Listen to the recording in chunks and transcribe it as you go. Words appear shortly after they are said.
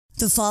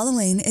The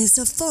following is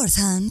a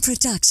fourth-hand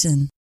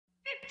production.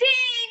 15,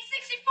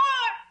 64,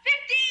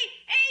 50,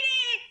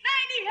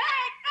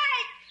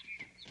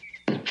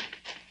 80, 90, hey!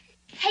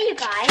 Hey, you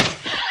guys.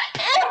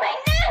 Oh, my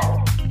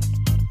no!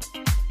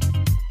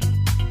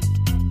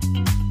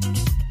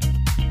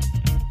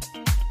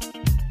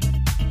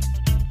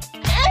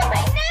 Oh,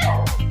 my no!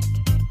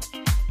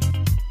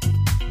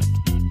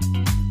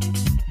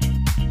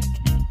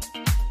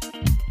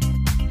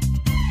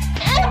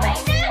 Oh, my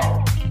no!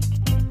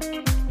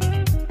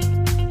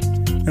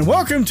 And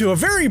welcome to a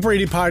very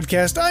Brady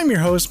podcast. I'm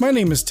your host. My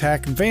name is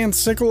Tack Van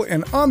Sickle,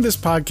 and on this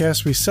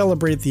podcast, we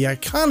celebrate the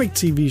iconic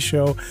TV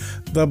show,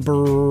 The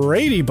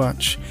Brady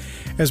Bunch.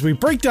 As we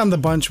break down the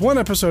bunch one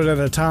episode at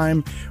a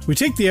time, we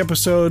take the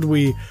episode,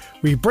 we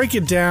break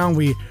it down,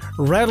 we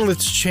rattle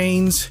its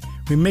chains,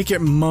 we make it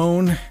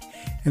moan,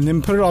 and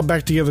then put it all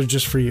back together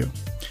just for you.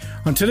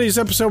 On today's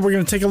episode, we're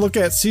going to take a look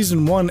at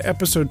Season 1,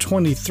 Episode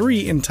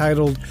 23,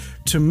 entitled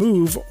To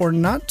Move or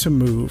Not to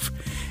Move.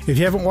 If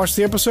you haven't watched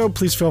the episode,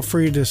 please feel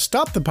free to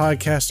stop the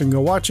podcast and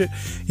go watch it.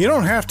 You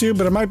don't have to,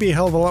 but it might be a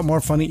hell of a lot more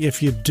funny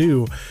if you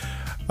do.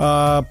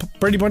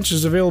 Brady Bunch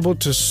is available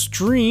to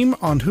stream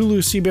on Hulu,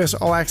 CBS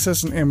All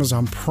Access, and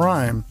Amazon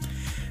Prime.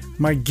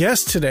 My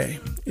guest today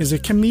is a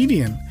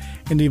comedian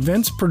and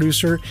events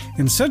producer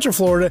in Central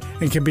Florida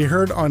and can be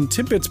heard on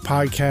Tidbits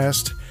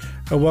podcast.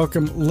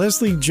 Welcome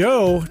Leslie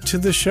Joe to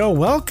the show.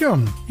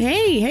 Welcome.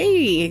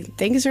 Hey.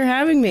 Thanks for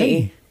having me.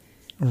 Hey.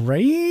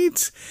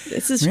 Right?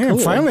 This is cool.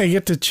 Finally I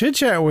get to chit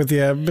chat with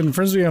you. I've been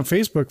friends with you on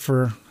Facebook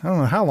for I don't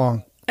know how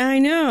long. I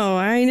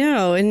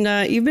know.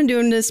 And you've been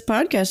doing this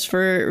podcast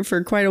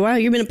for quite a while.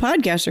 You've been a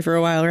podcaster for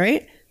a while,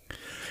 right?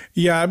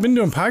 Yeah, I've been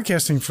doing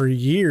podcasting for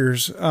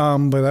years,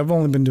 but I've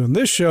only been doing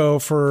this show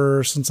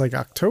since like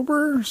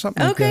October or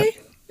something like that.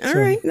 All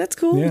right. That's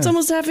cool. Yeah. It's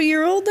almost half a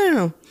year old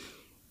now.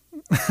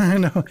 I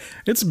know.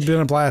 It's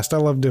been a blast. I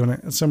love doing it.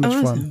 It's so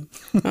much fun.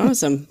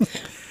 Awesome.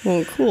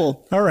 Well,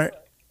 cool. All right.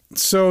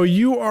 So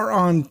you are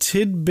on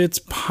Tidbits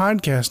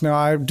podcast. Now,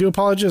 I do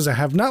apologize. I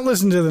have not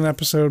listened to an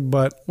episode,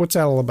 but what's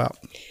that all about?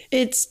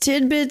 It's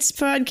Tidbits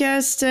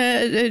podcast.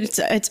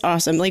 It's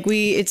awesome.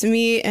 It's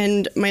me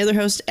and my other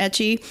host,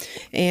 Etchy,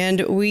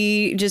 and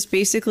we just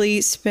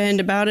basically spend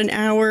about an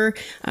hour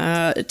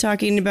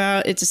talking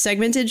about, it's a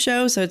segmented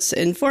show, so it's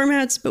in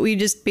formats, but we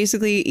just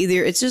basically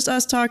either it's just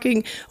us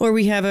talking or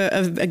we have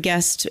a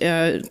guest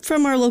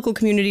from our local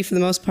community for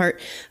the most part,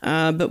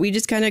 but we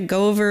just kind of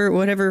go over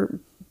whatever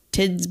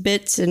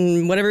tidbits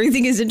and whatever we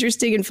think is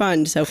interesting and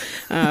fun. So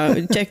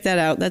check that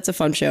out. That's a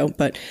fun show.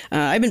 But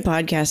I've been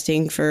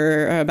podcasting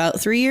for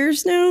about 3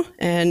 years now,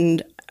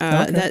 and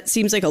that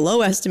seems like a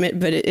low estimate,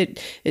 but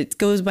it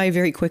goes by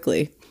very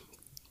quickly.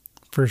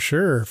 For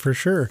sure.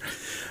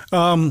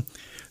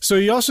 So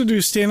you also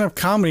do stand-up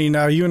comedy.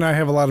 Now, you and I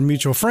have a lot of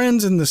mutual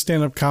friends in the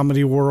stand-up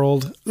comedy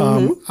world.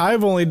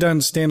 I've only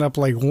done stand-up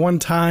like one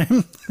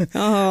time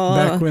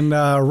back when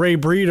Ray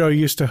Brito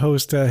used to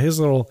host his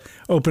little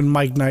open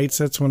mic nights.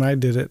 That's when I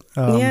did it.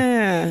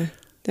 That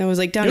was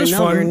like down in Fun.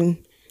 Melbourne.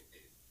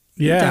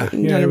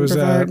 It was.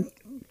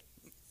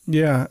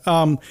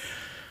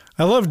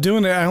 I love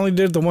doing it. I only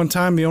did it the one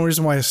time. The only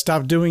reason why I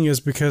stopped doing it is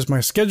because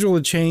my schedule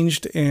had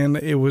changed and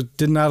it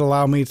did not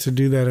allow me to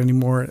do that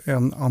anymore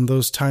on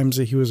those times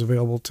that he was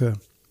available to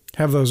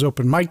have those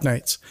open mic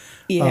nights.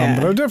 Yeah.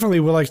 But I definitely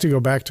would like to go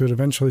back to it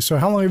eventually. So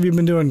how long have you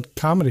been doing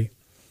comedy?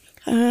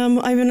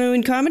 I've been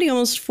doing comedy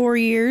almost 4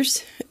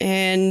 years,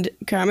 and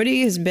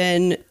comedy has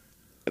been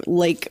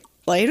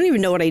I don't even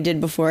know what I did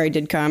before I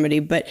did comedy,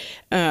 but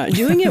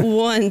doing it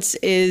once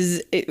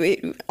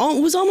it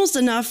was almost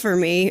enough for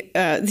me.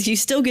 You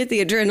still get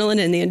the adrenaline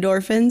and the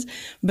endorphins,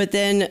 but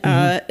then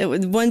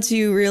once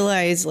you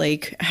realize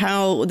like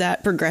how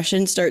that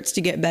progression starts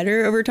to get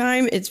better over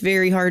time, it's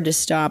very hard to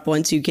stop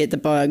once you get the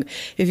bug.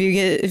 If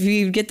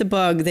you get the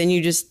bug, then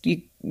you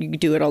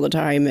do it all the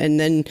time, and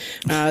then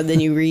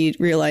you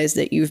realize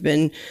that you've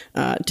been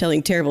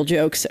telling terrible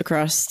jokes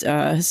across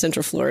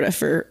Central Florida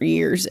for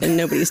years, and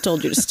nobody's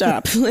told you to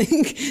stop.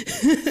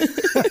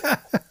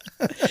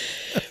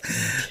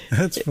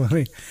 That's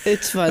funny.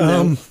 It's fun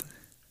though.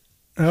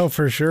 Oh,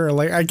 for sure.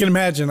 Like I can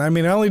imagine. I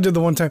mean, I only did the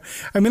one time.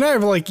 I mean, I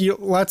have like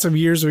lots of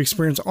years of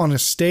experience on a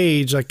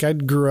stage. Like I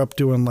grew up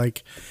doing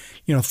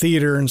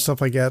theater and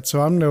stuff like that.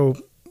 So I'm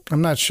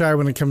not shy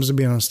when it comes to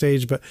being on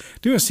stage, but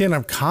doing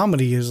stand-up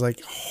comedy is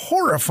like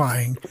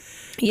horrifying.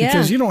 Yeah.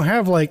 Because you don't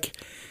have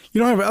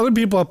other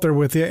people up there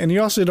with you, and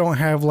you also don't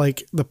have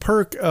like the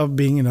perk of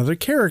being another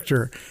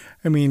character.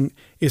 I mean,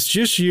 it's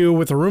just you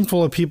with a room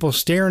full of people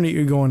staring at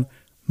you going,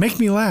 make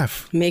me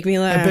laugh. Make me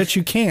laugh. I bet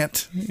you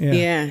can't.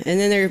 Yeah. And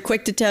then they're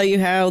quick to tell you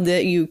how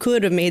that you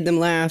could have made them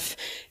laugh,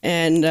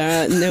 and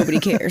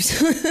nobody cares.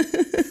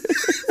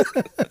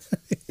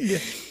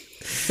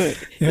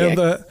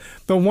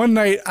 The one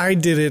night I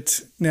did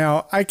it,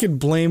 now I could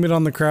blame it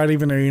on the crowd,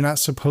 even though you're not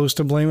supposed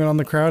to blame it on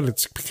the crowd.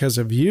 It's because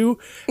of you.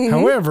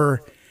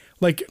 However,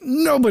 like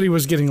nobody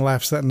was getting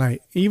laughs that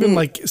night. Even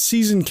like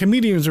seasoned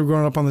comedians were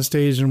going up on the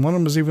stage, and one of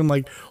them was even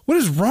like, "What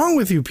is wrong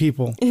with you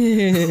people?"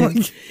 Yeah,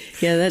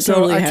 that's so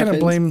totally I kind of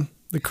blame.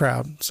 the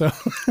crowd. So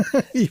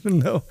even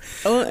though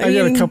I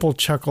got a couple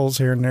chuckles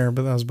here and there,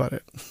 but that was about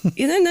it.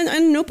 And then on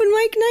an open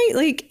mic night,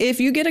 like if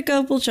you get a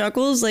couple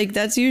chuckles, like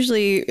that's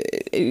usually,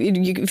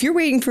 if you're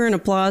waiting for an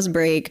applause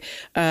break,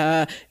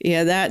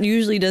 that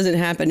usually doesn't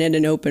happen at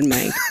an open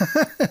mic.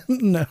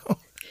 No.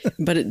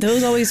 But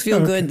those always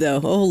feel good though.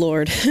 Oh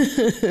Lord.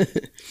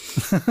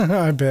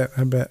 I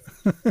bet.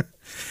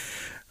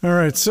 All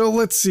right, so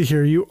let's see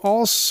here. You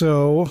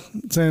also,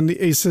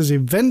 it says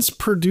events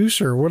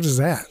producer. What is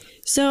that?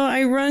 So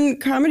I run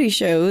comedy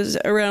shows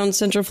around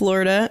Central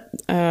Florida.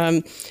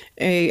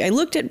 I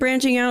looked at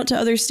branching out to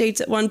other states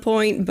at one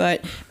point,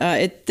 but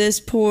at this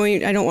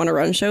point, I don't want to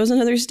run shows in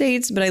other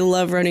states, but I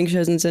love running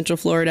shows in Central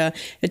Florida.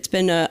 It's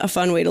been a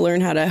fun way to learn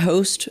how to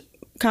host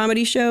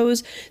comedy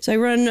shows. So I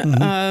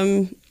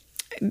run...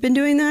 been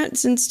doing that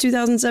since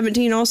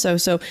 2017 also.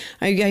 So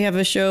I have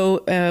a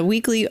show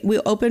weekly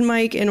open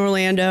mic in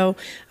Orlando.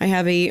 I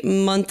have a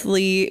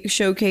monthly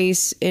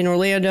showcase in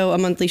Orlando, a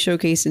monthly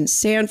showcase in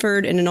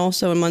Sanford, and then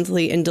also a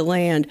monthly in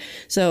DeLand.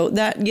 So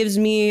that gives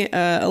me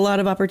a lot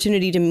of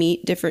opportunity to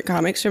meet different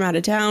comics from out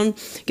of town,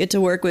 get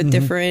to work with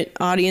different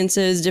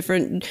audiences,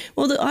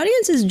 the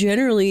audiences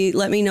generally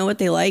let me know what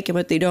they like and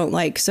what they don't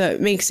like. So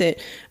it makes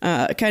it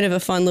kind of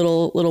a fun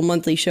little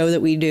monthly show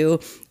that we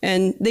do.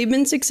 And they've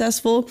been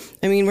successful.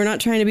 I mean, we're not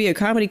trying to be a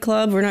comedy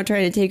club. We're not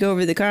trying to take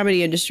over the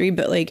comedy industry,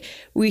 but like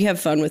we have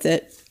fun with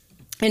it.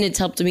 And it's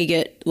helped me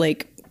get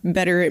like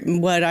better at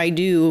what I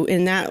do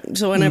in that.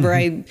 So whenever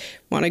I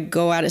want to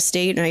go out of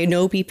state and I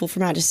know people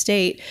from out of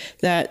state,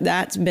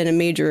 that's been a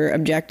major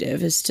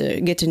objective, is to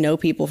get to know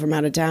people from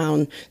out of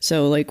town.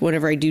 So like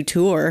whenever I do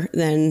tour,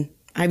 then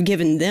I've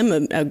given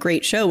them a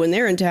great show when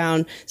they're in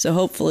town. So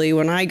hopefully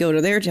when I go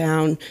to their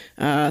town,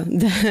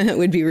 that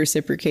would be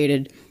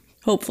reciprocated.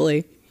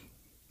 Hopefully.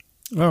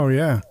 Oh,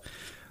 yeah.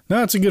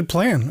 No, it's a good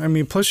plan. I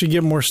mean, plus you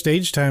get more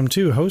stage time,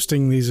 too,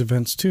 hosting these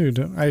events, too.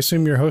 I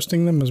assume you're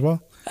hosting them as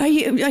well? I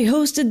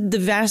hosted the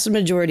vast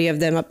majority of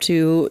them up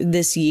to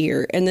this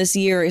year. And this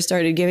year I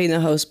started giving the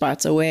host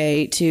spots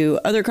away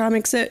to other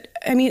comics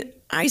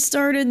I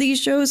started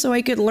these shows so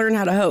I could learn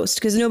how to host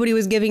because nobody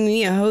was giving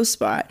me a host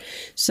spot.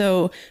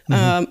 So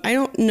I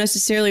don't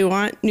necessarily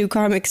want new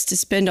comics to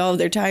spend all of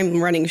their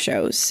time running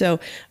shows. So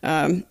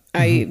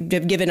I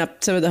have given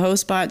up some of the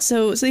host spots.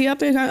 So the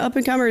up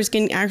and comers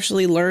can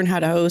actually learn how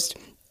to host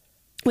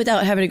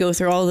without having to go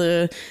through all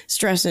the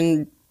stress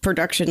and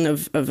production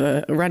of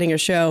running a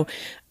show.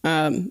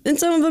 And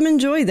some of them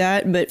enjoy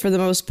that, but for the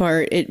most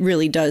part, it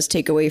really does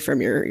take away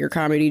from your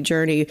comedy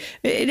journey.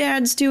 It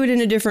adds to it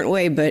in a different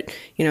way, but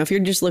you know, if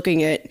you're just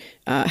looking at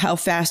how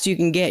fast you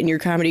can get in your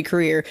comedy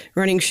career,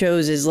 running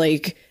shows is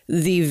like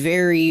the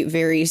very,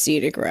 very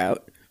scenic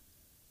route.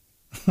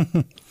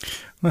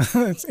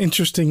 That's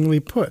interestingly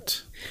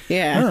put.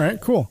 Yeah. All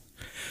right, cool.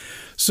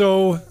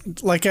 So,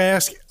 like I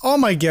ask all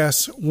my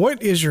guests,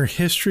 what is your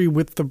history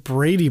with the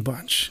Brady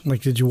Bunch?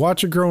 Like, did you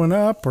watch it growing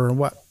up or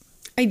what?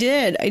 I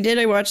did.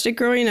 I watched it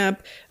growing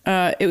up.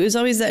 It was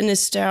always that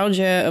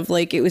nostalgia of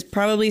like, it was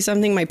probably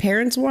something my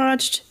parents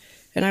watched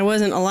and I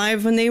wasn't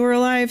alive when they were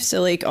alive.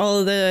 So like all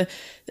of the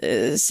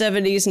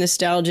 70s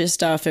nostalgia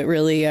stuff, it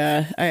really,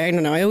 I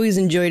don't know. I always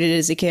enjoyed it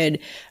as a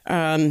kid.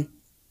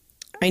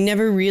 I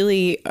never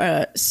really,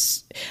 I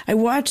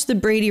watched the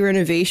Brady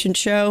renovation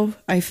show.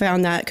 I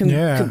found that,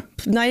 I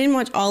didn't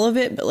watch all of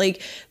it, but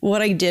like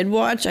what I did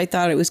watch, I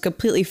thought it was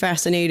completely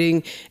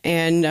fascinating.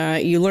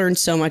 And you learned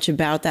so much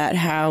about that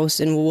house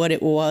and what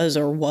it was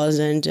or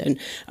wasn't. And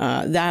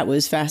that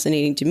was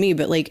fascinating to me.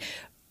 But like,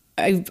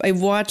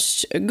 I've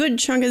watched a good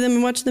chunk of them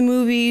and watched the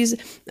movies.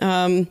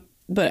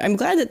 But I'm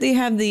glad that they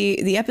have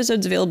the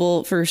episodes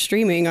available for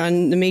streaming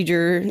on the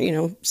major,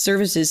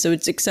 services. So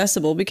it's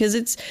accessible because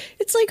it's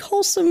like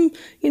wholesome,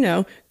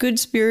 good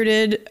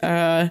spirited,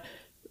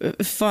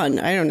 fun.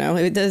 I don't know.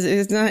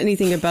 It's not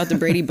anything about the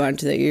Brady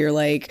Bunch that you're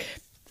like,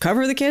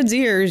 cover the kids'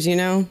 ears,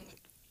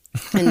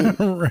 And,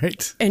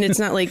 right. And it's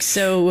not like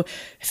so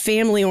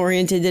family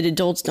oriented that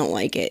adults don't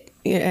like it.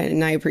 Yeah,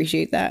 and I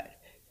appreciate that.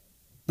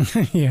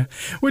 Yeah,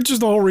 which is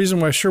the whole reason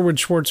why Sherwood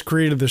Schwartz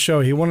created the show.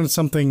 He wanted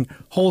something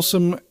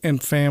wholesome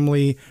and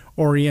family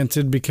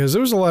oriented because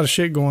there was a lot of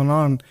shit going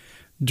on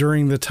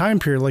during the time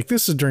period. Like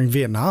this is during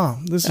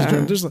Vietnam. This is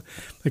during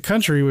the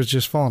country was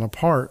just falling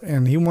apart,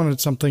 and he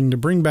wanted something to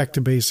bring back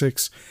to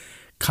basics,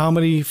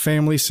 comedy,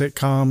 family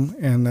sitcom,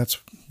 and that's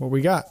what we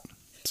got.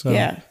 So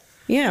yeah.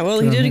 Well,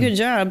 he did a good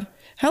job.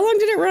 How long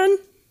did it run?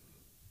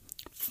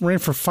 Ran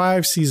for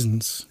 5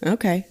 seasons.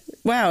 Okay.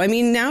 Wow. I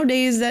mean,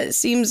 nowadays that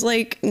seems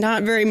like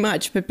not very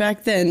much, but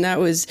back then that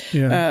was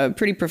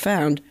pretty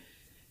profound.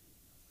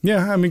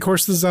 Yeah. I mean, of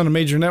course, this is on a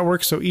major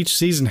network, so each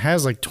season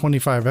has like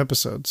 25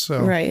 episodes.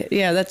 So right.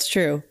 Yeah, that's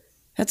true.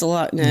 That's a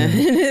lot in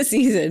a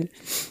season.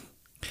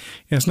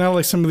 Yeah, it's not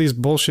like some of these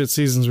bullshit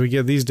seasons we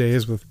get these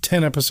days with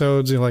 10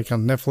 episodes, like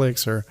on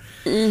Netflix or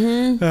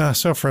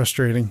so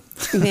frustrating.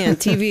 Man,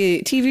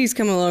 TV's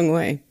come a long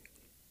way.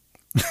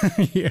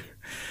 Yeah.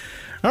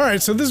 All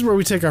right, so this is where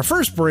we take our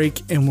first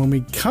break, and when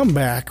we come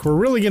back, we're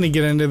really going to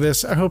get into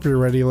this. I hope you're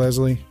ready,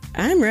 Leslie.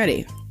 I'm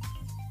ready.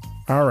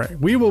 All right,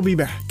 we will be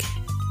back.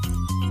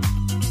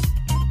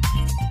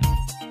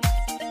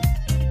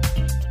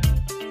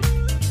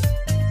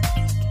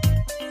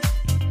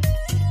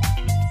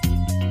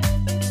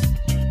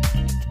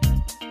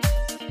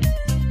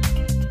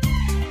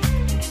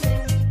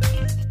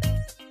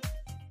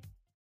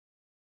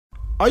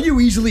 Are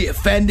you easily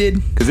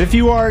offended? Because if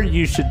you are,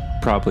 you should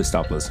probably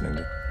stop listening.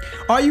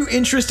 Are you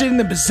interested in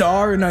the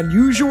bizarre and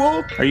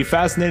unusual? Are you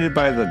fascinated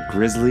by the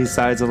grisly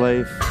sides of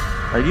life?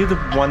 Are you the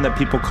one that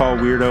people call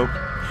weirdo?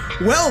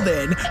 Well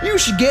then, you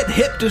should get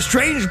hip to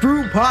Strange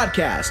Brew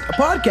Podcast, a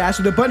podcast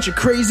with a bunch of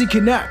crazy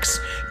Canucks.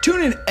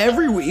 Tune in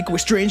every week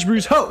with Strange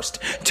Brew's host,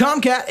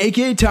 Tomcat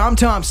aka Tom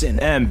Thompson.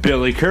 And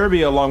Billy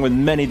Kirby, along with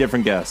many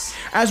different guests.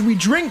 As we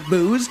drink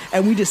booze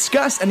and we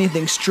discuss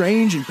anything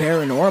strange and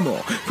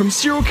paranormal, from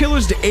serial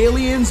killers to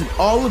aliens and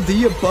all of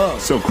the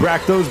above. So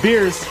crack those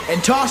beers.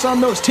 And toss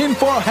on those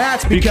tinfoil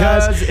hats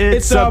because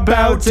it's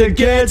about to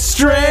get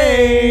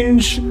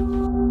strange.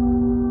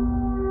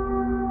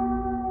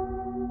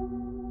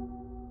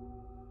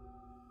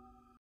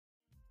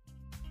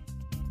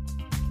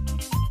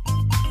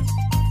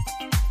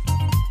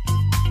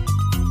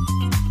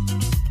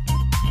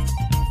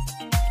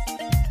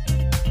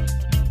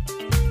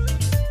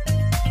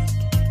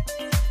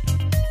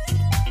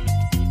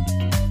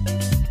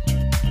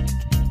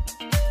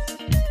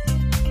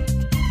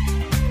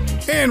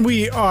 And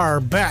we are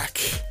back.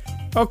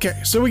 Okay,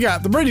 so we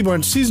got the Brady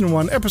Bunch Season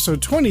 1,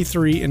 Episode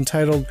 23,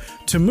 entitled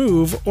To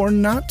Move or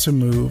Not to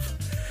Move.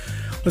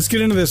 Let's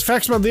get into this.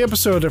 Facts about the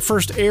episode. It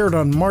first aired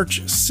on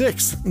March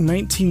 6th,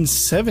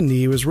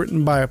 1970. It was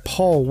written by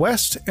Paul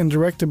West and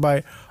directed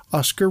by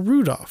Oscar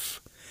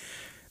Rudolph.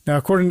 Now,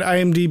 according to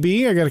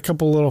IMDb, I got a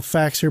couple little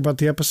facts here about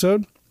the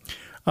episode.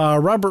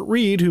 Robert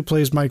Reed, who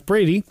plays Mike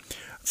Brady,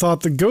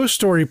 thought the ghost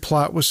story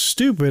plot was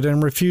stupid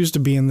and refused to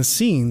be in the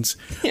scenes.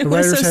 The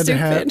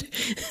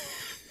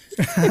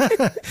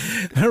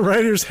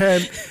writers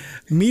had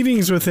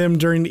meetings with him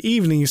during the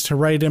evenings to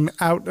write him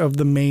out of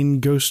the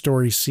main ghost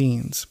story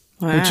scenes.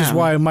 Wow. Which is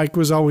why Mike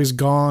was always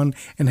gone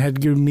and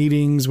had good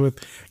meetings with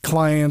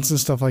clients and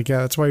stuff like that.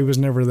 That's why he was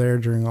never there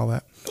during all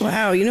that.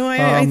 Wow, you know,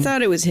 I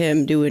thought it was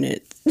him doing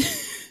it.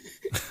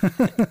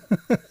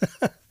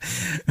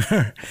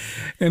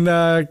 And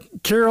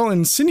Carol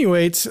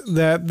insinuates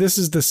that this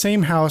is the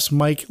same house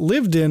Mike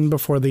lived in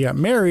before they got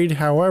married.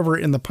 However,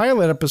 in the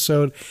pilot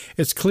episode,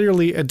 it's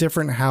clearly a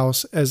different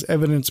house, as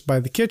evidenced by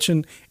the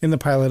kitchen in the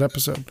pilot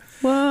episode.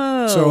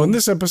 Whoa. So in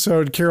this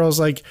episode, Carol's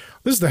like,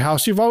 this is the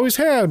house you've always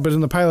had. But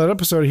in the pilot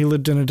episode, he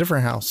lived in a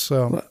different house.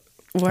 So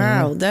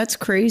wow, that's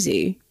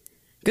crazy.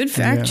 Good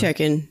fact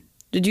checking.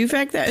 Did you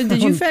fact that?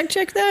 Did you fact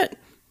check that?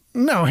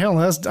 No, hell,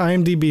 that's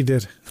IMDb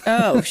did.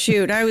 Oh,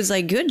 shoot. I was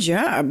like, good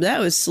job. That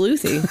was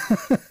sleuthy.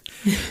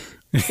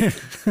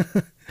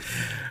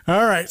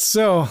 All right,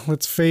 so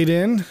let's fade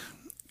in,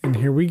 and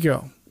here we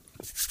go.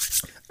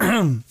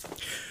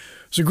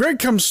 So Greg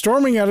comes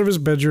storming out of his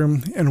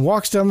bedroom and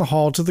walks down the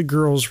hall to the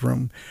girls'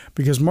 room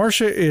because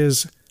Marcia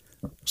is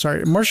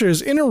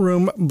in a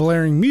room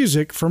blaring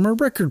music from a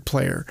record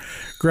player.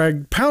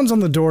 Greg pounds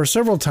on the door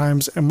several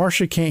times, and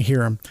Marcia can't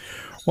hear him.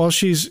 While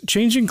she's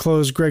changing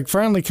clothes, Greg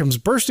finally comes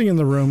bursting in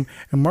the room,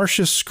 and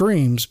Marcia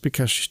screams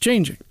because she's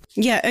changing.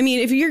 Yeah, I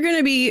mean, if you're going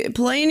to be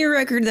playing your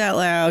record that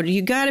loud,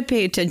 you got to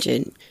pay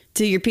attention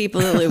to your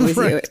people that live with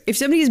right. you. If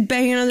somebody's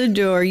banging on the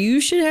door, you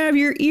should have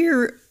your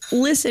ear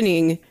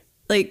listening.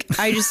 Like,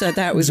 I just thought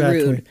that was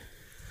rude.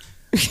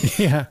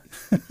 Yeah.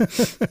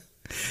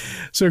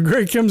 So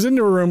Greg comes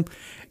into her room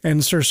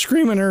and starts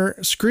screaming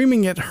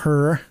at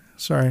her.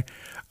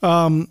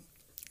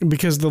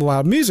 Because of the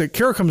loud music.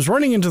 Carol comes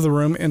running into the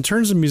room and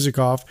turns the music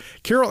off.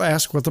 Carol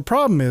asks what the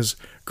problem is.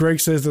 Greg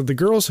says that the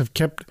girls have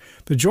kept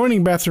the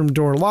adjoining bathroom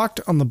door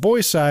locked on the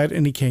boys' side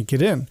and he can't get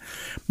in.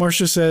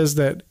 Marcia says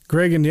that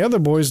Greg and the other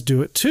boys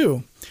do it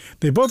too.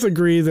 They both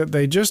agree that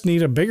they just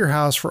need a bigger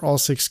house for all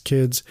 6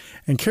 kids,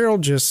 and Carol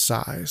just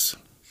sighs.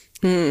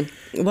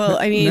 Well,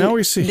 I mean, now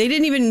we see. They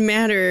didn't even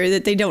matter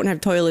that they don't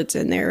have toilets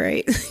in there,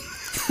 right?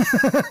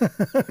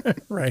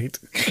 Right.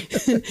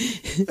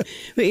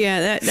 But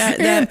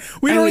yeah,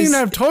 we don't even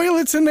have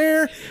toilets in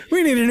there.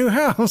 We need a new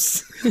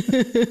house.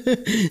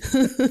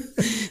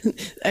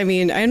 I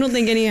mean, I don't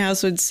think any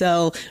house would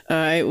sell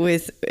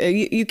with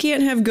you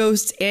can't have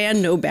ghosts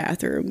and no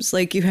bathrooms.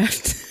 Like, you have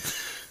to.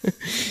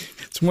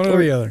 It's one or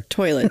the other.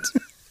 Toilets.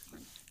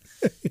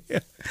 Yeah.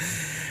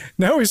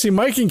 Now we see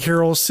Mike and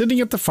Carol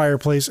sitting at the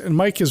fireplace, and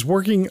Mike is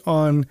working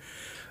on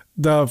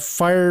the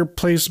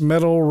fireplace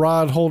metal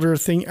rod holder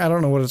thing. I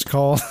don't know what it's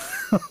called.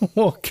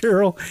 Well,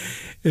 Carol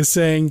is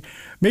saying,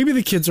 maybe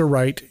the kids are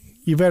right.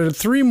 You've added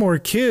 3 more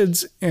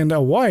kids and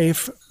a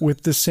wife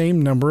with the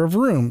same number of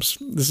rooms.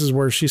 This is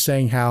where she's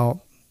saying how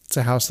it's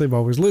a house they've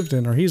always lived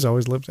in, or he's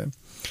always lived in.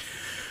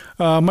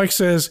 Mike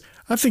says,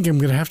 I think I'm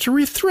going to have to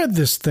rethread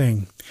this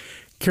thing.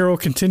 Carol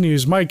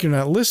continues, Mike, you're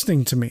not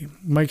listening to me.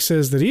 Mike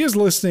says that he is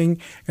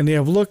listening, and they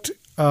have looked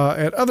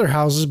at other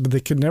houses, but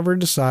they could never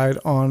decide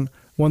on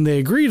one they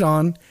agreed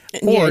on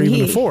or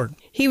even afford.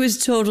 He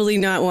was totally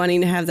not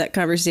wanting to have that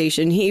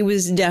conversation. He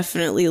was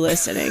definitely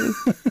listening.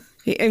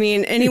 I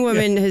mean, any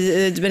woman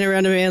that's been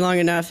around a man long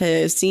enough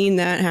has seen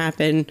that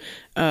happen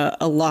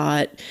a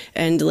lot.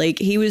 And like,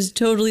 he was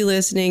totally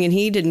listening, and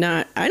he did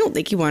not, I don't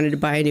think he wanted to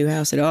buy a new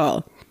house at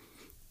all.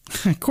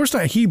 Of course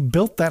not. He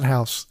built that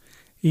house.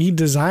 He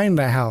designed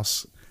that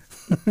house.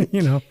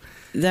 You know.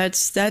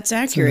 That's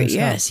accurate. nice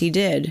Yes, house. he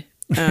did.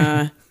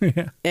 Yeah.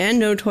 And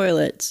no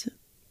toilets.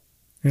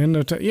 And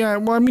yeah,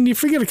 well, I mean, you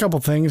forget a couple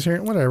things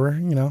here. Whatever,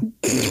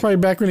 It's probably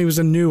back when he was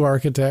a new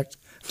architect.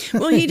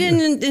 Well, he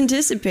didn't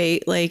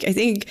anticipate, I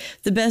think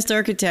the best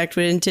architect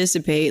would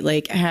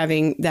anticipate,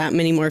 having that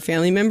many more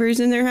family members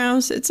in their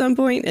house at some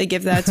point,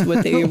 if that's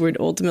what they would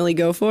ultimately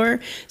go for.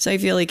 So I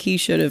feel like he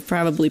should have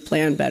probably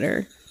planned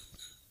better.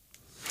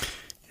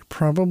 You're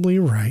probably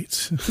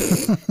right.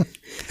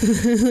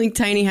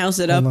 Tiny house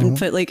it up and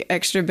put,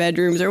 extra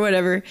bedrooms or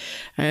whatever.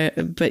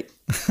 But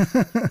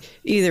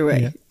either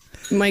way, yeah.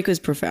 Mike was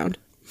profound.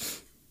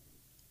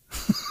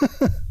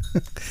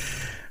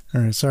 All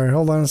right, sorry,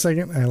 hold on a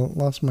second. I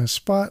lost my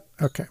spot.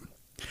 Okay.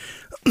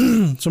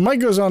 So Mike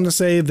goes on to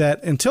say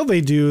that until they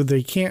do,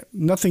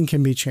 nothing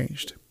can be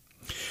changed.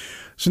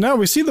 So now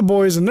we see the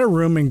boys in their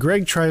room and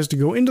Greg tries to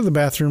go into the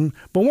bathroom,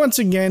 but once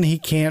again he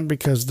can't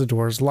because the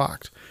door is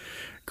locked.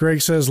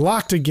 Greg says,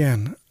 "Locked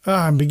again,"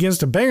 and begins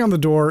to bang on the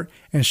door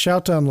and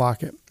shout to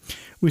unlock it.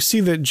 We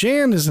see that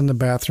Jan is in the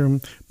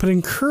bathroom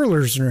putting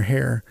curlers in her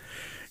hair.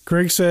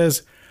 Greg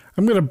says,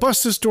 "I'm going to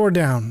bust this door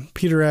down."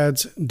 Peter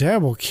adds,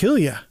 "Dad will kill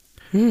you."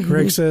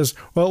 Greg says,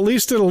 "Well, at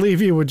least it'll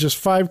leave you with just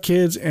 5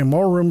 kids and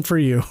more room for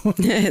you."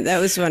 That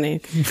was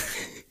funny.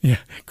 Yeah,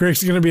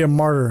 Greg's going to be a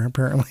martyr,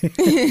 apparently.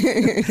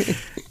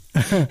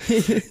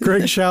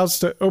 Greg shouts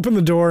to open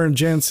the door, and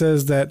Jan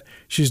says that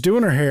she's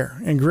doing her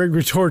hair. And Greg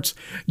retorts,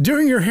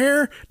 "Doing your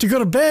hair to go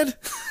to bed?"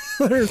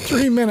 There are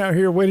 3 men out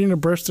here waiting to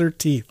brush their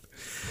teeth.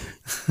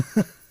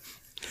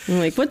 I'm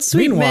like, what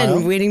sweet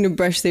men waiting to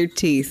brush their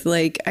teeth?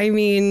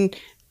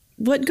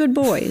 What good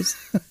boys.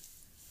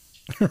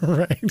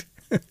 Right.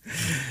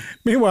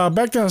 Meanwhile,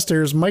 back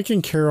downstairs, Mike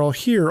and Carol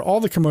hear all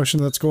the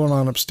commotion that's going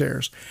on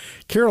upstairs.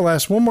 Carol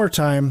asks one more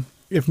time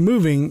if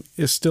moving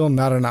is still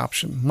not an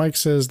option. Mike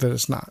says that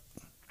it's not.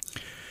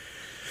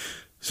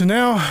 So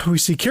now we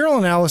see Carol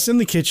and Alice in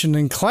the kitchen.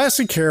 In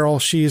classic Carol,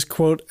 she is,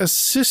 quote,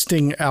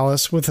 assisting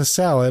Alice with a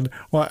salad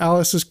while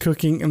Alice is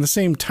cooking in the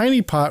same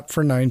tiny pot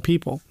for 9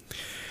 people.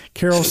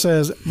 Carol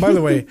says, by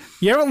the way,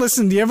 you haven't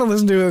listened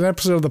to an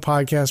episode of the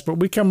podcast, but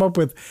we come up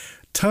with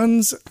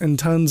tons and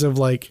tons of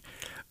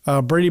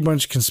Brady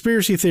Bunch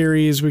conspiracy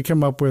theories. We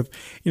come up with,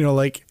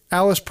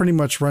 Alice pretty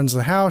much runs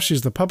the house.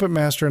 She's the puppet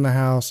master in the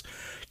house.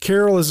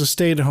 Carol is a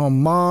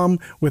stay-at-home mom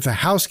with a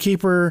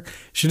housekeeper.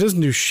 She doesn't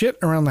do shit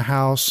around the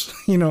house.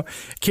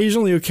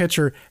 Occasionally you'll catch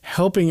her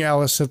helping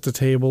Alice at the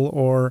table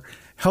or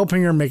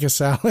helping her make a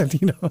salad,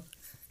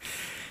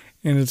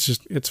 And it's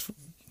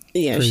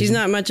yeah, crazy. She's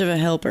not much of a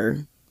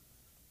helper.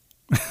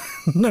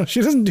 No, she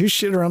doesn't do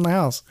shit around the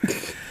house.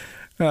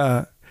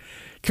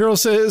 Carol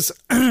says,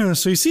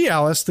 so you see,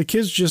 Alice, the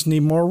kids just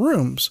need more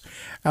rooms.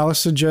 Alice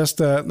suggests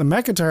that the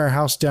McIntyre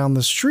house down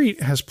the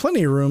street has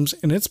plenty of rooms,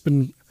 and it's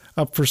been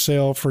up for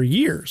sale for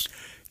years.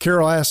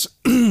 Carol asks,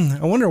 I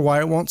wonder why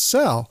it won't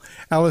sell.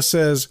 Alice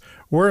says,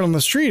 word on the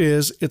street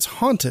is it's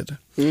haunted.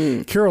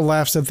 Carol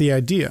laughs at the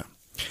idea.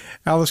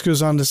 Alice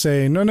goes on to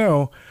say,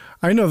 no,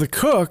 I know the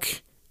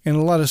cook, and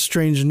a lot of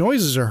strange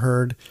noises are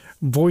heard.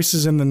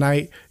 Voices in the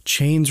night,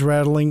 chains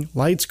rattling,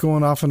 lights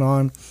going off and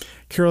on.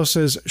 Carol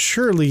says,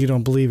 surely you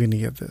don't believe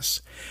any of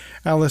this.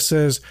 Alice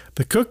says,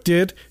 the cook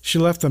did. She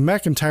left the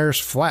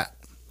McIntyres flat.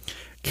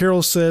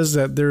 Carol says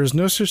that there is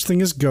no such thing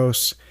as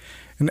ghosts.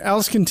 And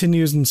Alice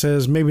continues and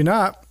says, maybe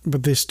not,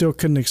 but they still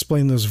couldn't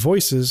explain those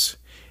voices.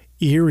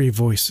 Eerie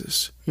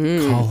voices.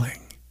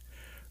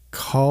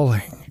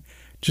 Calling.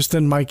 Just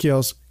then Mike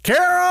yells,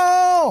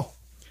 Carol!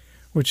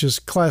 Which is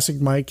classic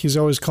Mike. He's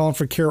always calling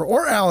for Carol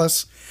or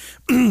Alice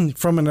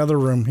from another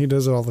room. He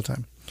does it all the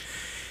time.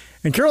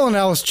 And Carol and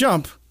Alice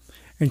jump,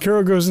 and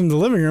Carol goes into the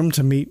living room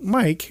to meet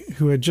Mike,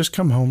 who had just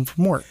come home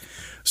from work.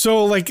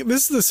 So,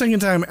 this is the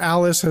second time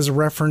Alice has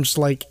referenced,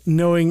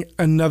 knowing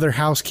another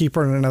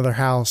housekeeper in another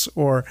house,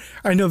 or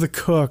I know the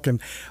cook, and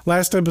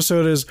last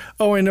episode is,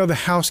 I know the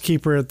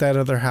housekeeper at that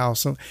other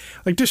house. And,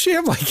 does she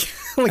have, a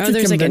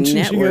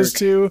convention she goes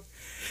to?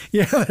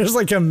 Yeah, there's,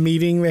 a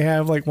meeting they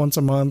have, once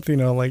a month,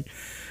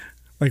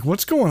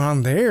 what's going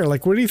on there?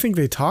 What do you think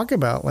they talk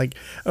about?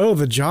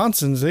 The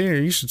Johnsons,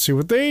 you should see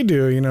what they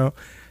do,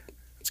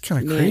 It's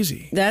kind of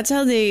crazy. That's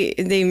how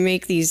they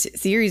make these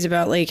theories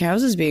about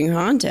houses being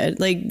haunted.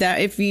 That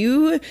if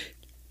you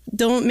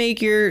don't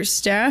make your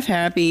staff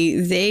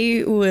happy,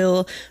 they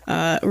will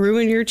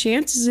ruin your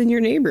chances in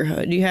your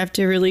neighborhood. You have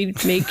to really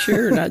make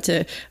sure not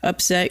to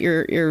upset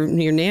your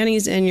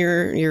nannies and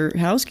your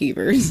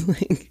housekeepers.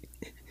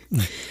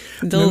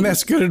 And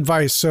that's good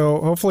advice. So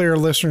hopefully our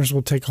listeners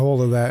will take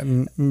hold of that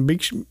and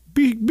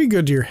be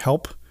good to your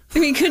help.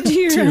 Be good to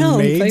your help.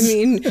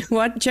 Maids.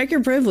 Check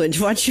your privilege.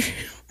 Watch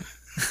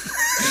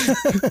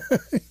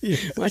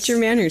your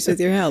manners with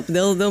your help.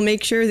 They'll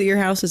make sure that your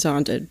house is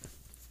haunted.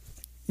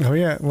 Oh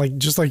yeah,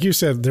 just like you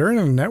said, they're in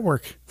a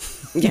network.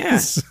 Yeah,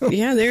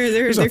 they're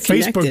a connected.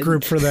 Facebook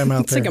group for them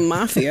out there. It's like a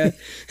mafia.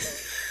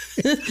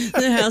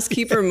 The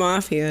housekeeper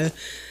mafia.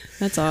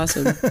 That's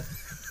awesome.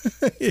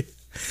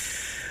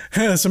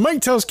 So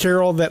Mike tells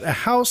Carol that a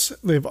house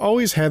they've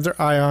always had their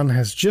eye on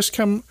has just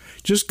gone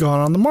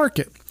on the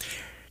market.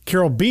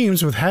 Carol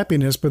beams with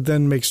happiness, but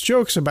then makes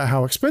jokes about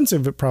how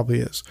expensive it probably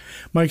is.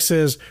 Mike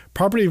says,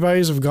 property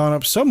values have gone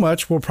up so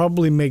much, we'll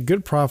probably make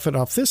good profit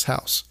off this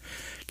house.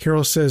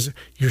 Carol says,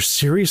 you're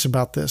serious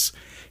about this?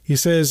 He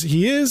says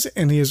he is,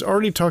 and he has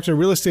already talked to a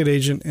real estate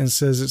agent and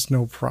says it's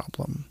no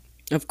problem.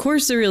 Of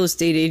course the real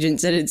estate agent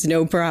said it's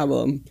no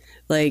problem.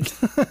 Like,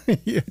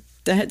 Yeah.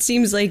 that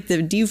seems like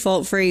the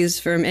default phrase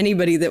from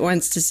anybody that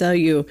wants to sell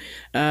you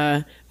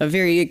a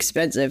very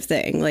expensive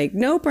thing. Like,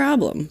 no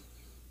problem.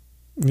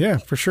 Yeah,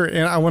 for sure.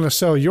 And I want to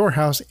sell your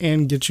house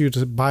and get you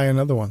to buy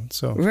another one.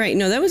 So Right.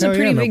 No, that was a Hell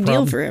pretty yeah, no big deal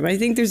problem. for him. I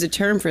think there's a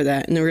term for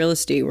that in the real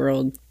estate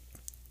world.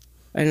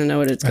 I don't know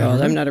what it's I don't called.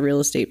 know. I'm not a real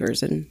estate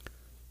person.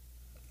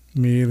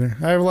 Me either.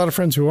 I have a lot of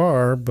friends who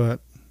are, but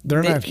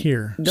they're not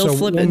here. They'll So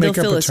flip we'll it. They'll make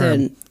up fill a us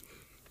term.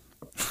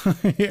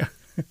 in. Yeah.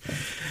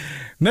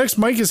 Next,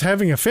 Mike is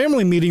having a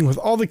family meeting with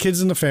all the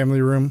kids in the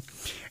family room.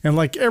 And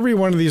like every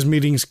one of these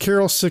meetings,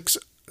 Carol sits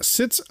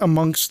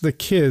amongst the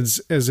kids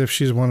as if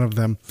she's one of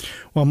them,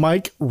 while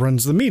Mike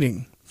runs the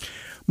meeting.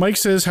 Mike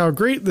says how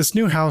great this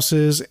new house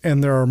is,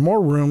 and there are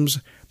more rooms,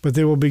 but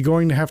they will be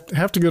going to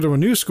have to go to a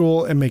new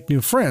school and make new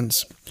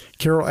friends.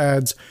 Carol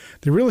adds,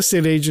 the real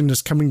estate agent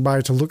is coming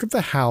by to look at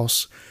the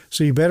house,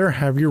 so you better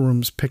have your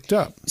rooms picked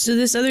up. So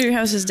this other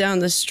house is down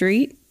the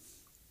street?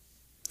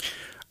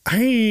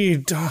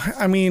 I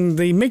mean,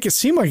 they make it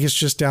seem like it's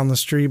just down the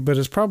street, but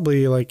it's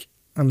probably like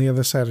on the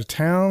other side of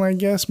town, I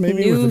guess,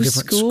 maybe New with a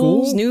different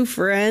schools, school. new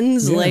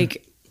friends. Yeah.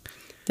 Like,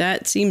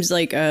 that seems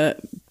like a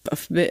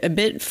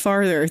bit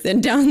farther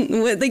than down.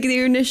 Like,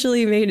 they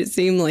initially made it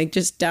seem like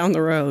just down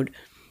the road.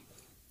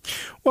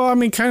 Well, I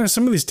mean, kind of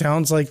some of these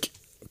towns, like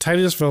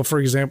Titusville, for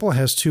example,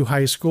 has 2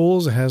 high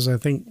schools. It has, I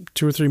think,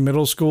 2 or 3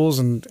 middle schools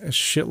and a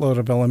shitload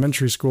of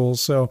elementary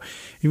schools. So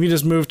if you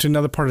just move to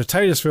another part of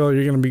Titusville,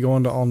 you're going to be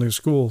going to all new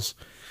schools.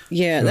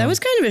 Yeah, that was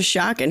kind of a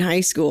shock in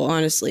high school,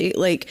 honestly.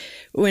 Like,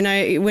 when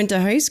I went to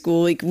high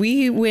school, like,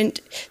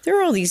 there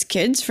were all these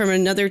kids from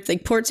another,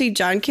 like, Port St.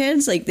 John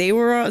kids. Like,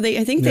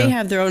 I think they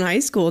have their own high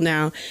school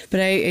now. But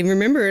I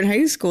remember in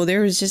high school,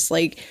 there was just,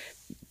 like,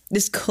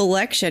 this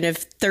collection of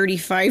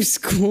 35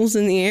 schools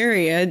in the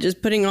area,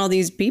 just putting all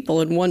these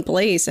people in one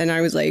place. And I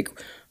was like,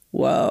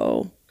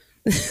 whoa.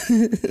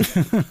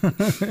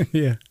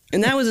 Yeah.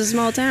 And that was a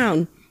small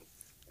town.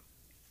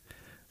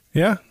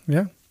 Yeah,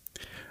 yeah.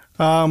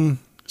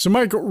 So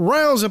Mike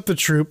riles up the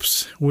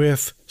troops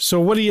with,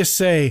 so what do you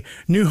say?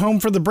 New home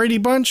for the Brady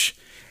Bunch?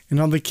 And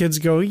all the kids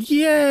go,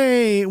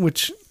 yay,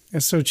 which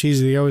is so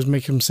cheesy. They always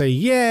make them say,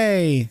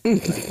 yay,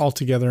 all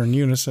together in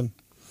unison.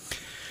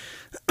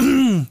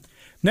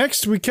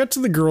 Next, we cut to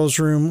the girls'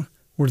 room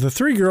where the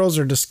 3 girls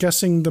are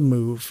discussing the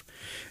move.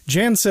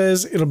 Jan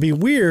says it'll be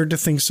weird to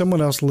think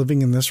someone else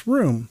living in this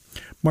room.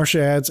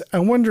 Marcia adds, I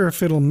wonder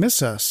if it'll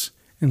miss us.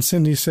 And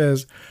Cindy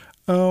says,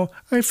 oh,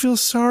 I feel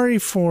sorry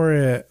for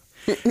it.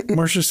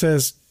 Marcia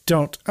says,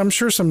 don't. I'm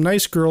sure some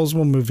nice girls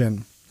will move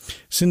in.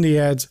 Cindy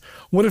adds,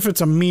 what if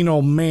it's a mean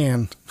old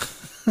man?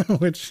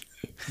 Which,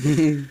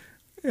 I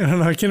don't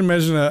know. I can't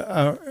imagine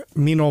a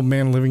mean old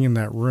man living in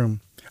that room.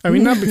 I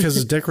mean, not because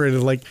it's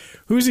decorated. Like,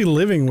 who's he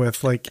living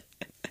with? Like,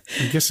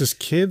 I guess his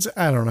kids?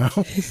 I don't know.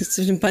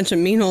 A bunch of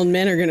mean old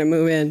men are going to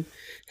move in.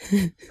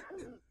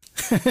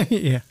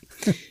 Yeah.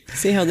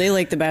 See how they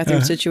like the bathroom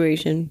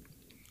situation.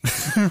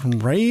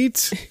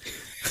 Right?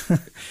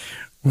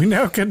 We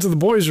now cut to the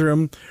boys'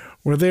 room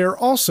where they are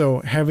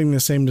also having the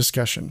same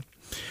discussion.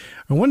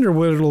 I wonder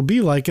what it'll be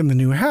like in the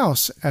new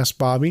house, asked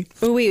Bobby.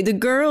 Oh, wait, the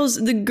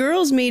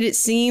girls made it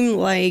seem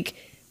like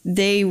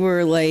they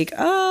were like,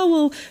 oh,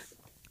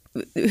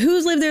 well,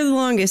 who's lived there the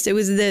longest? It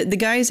was the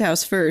guy's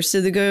house first.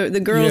 So the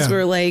girls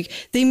were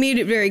like, they made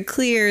it very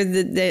clear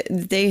that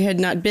they had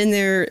not been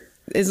there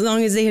as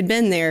long as they had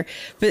been there.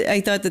 But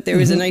I thought that there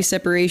was a nice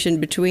separation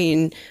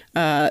between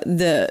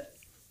the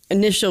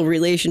initial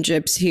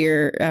relationships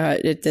here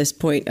at this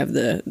point of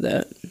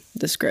the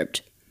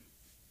script.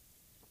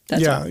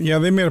 That's all. Yeah,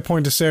 they made a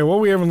point to say, well,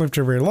 we haven't lived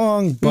here very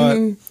long, but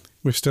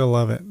we still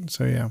love it.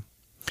 So, yeah.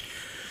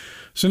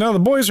 So now the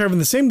boys are having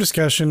the same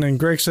discussion, and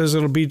Greg says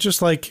it'll be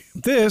just like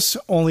this,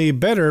 only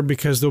better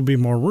because there'll be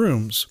more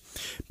rooms.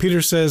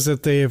 Peter says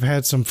that they have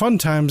had some fun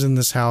times in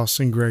this house,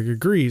 and Greg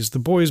agrees. The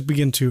boys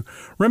begin to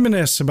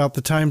reminisce about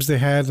the times they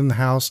had in the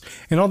house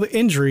and all the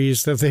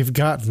injuries that they've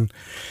gotten.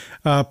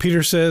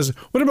 Peter says,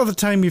 what about the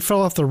time you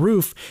fell off the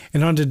roof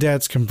and onto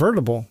Dad's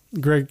convertible?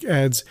 Greg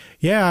adds,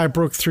 yeah, I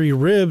broke 3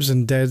 ribs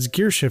and Dad's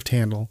gear shift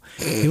handle.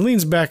 He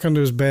leans back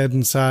onto his bed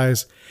and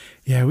sighs,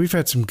 yeah, we've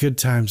had some good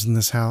times in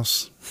this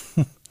house.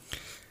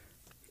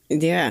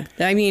 Yeah,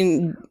 I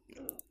mean,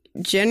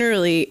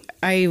 generally,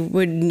 I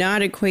would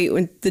not equate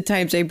with the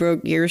times I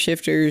broke gear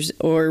shifters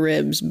or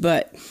ribs,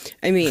 but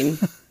I mean,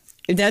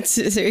 if that's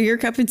your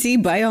cup of tea,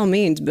 by all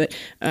means. But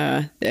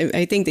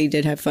I think they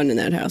did have fun in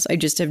that house. I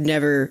just have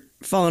never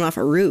fallen off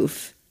a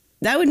roof.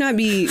 That would not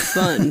be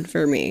fun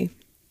for me.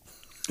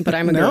 But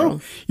I'm a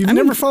girl. You've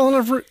never fallen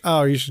off a roof?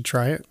 Oh, you should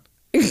try it.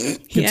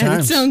 Good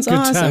times. It sounds Good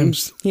awesome.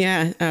 times.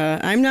 Yeah,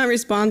 I'm not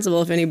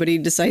responsible if anybody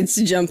decides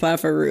to jump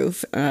off a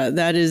roof.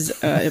 That is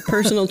a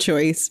personal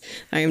choice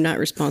I am not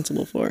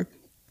responsible for.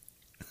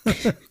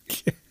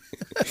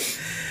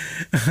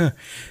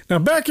 Now,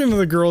 back into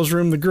the girls'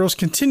 room, the girls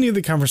continue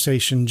the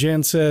conversation.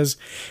 Jan says,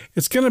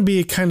 it's going to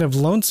be kind of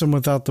lonesome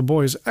without the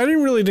boys. I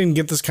didn't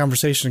get this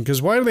conversation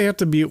because why do they have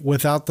to be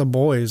without the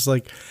boys?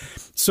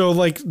 So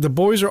the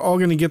boys are all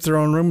going to get their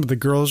own room, but the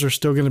girls are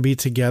still going to be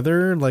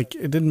together. Like,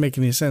 it didn't make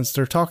any sense.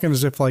 They're talking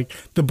as if like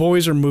the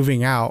boys are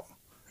moving out.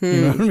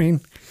 You know what I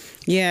mean?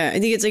 Yeah, I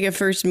think it's like a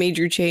first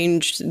major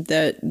change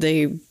that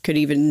they could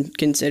even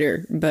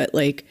consider, but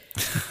like,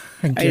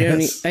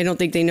 I don't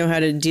think they know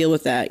how to deal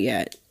with that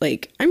yet.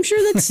 Like, I'm sure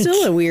that's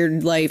still a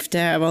weird life to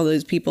have all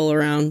those people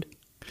around.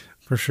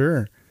 For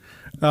sure.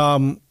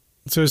 So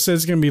it says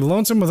it's going to be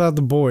lonesome without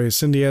the boys.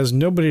 Cindy has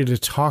nobody to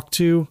talk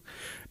to,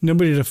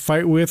 nobody to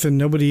fight with, and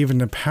nobody even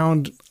to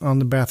pound on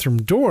the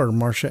bathroom door,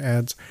 Marcia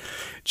adds.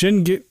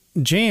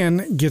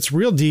 Jan gets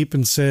real deep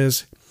and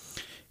says,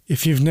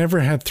 if you've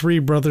never had 3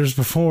 brothers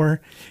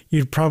before,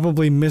 you'd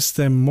probably miss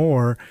them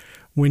more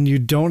when you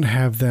don't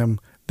have them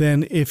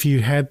than if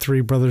you had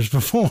 3 brothers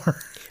before.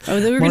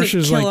 Oh, they were going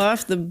to kill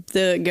off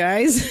the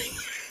guys?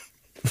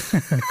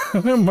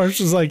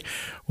 Marcia's like,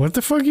 what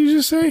the fuck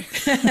you just say?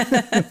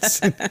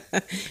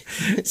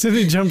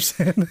 Cindy jumps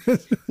in.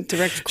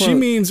 Direct quote. She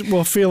means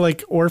we'll feel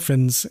like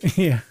orphans.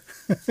 Yeah.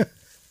 It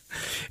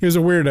was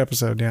a weird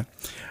episode, yeah.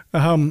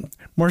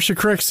 Marcia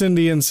corrects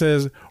Cindy and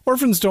says,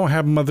 orphans don't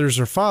have mothers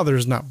or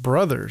fathers, not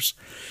brothers.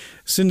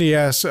 Cindy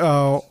asks,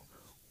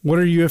 what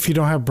are you if you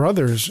don't have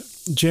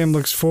brothers? Jan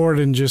looks forward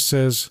and just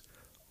says,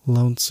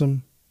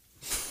 lonesome.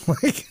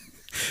 Like,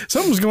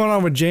 something's going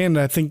on with Jan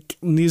that I think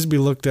needs to be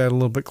looked at a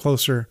little bit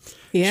closer.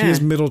 Yeah. She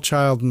is middle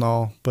child and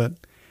all, but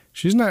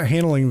she's not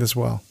handling this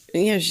well.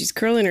 Yeah, she's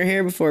curling her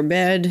hair before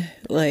bed.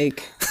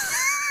 Like,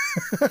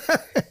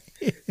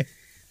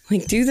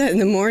 like do that in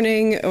the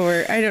morning,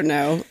 or I don't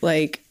know.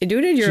 Like, do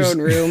it in your own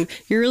room.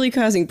 You're really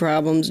causing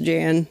problems,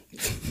 Jan.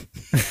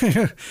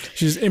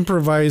 She's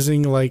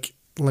improvising like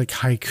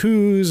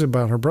haikus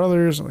about her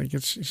brothers. Like,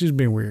 she's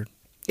being weird.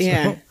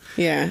 Yeah.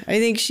 Yeah. I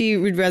think she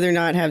would rather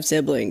not have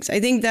siblings. I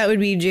think that would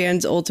be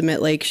Jan's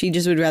ultimate. Like, she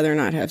just would rather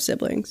not have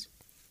siblings.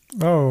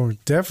 Oh,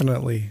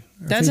 definitely.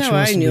 That's how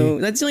I knew.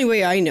 That's the only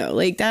way I know.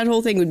 Like, that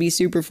whole thing would be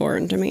super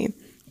foreign to me.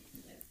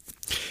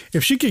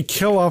 If she could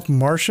kill off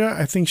Marcia,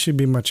 I think she'd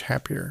be much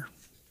happier.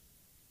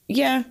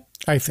 Yeah.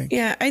 I think.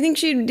 Yeah. I think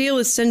she'd deal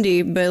with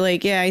Cindy, but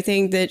like, yeah, I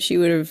think that she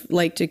would have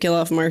liked to kill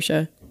off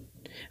Marcia.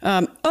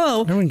 By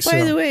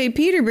the way,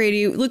 Peter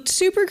Brady looked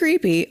super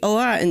creepy a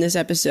lot in this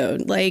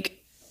episode. Like,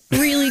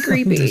 really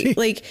creepy.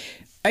 Like,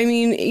 I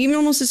mean, even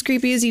almost as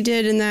creepy as he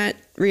did in that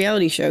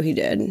reality show he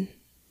did.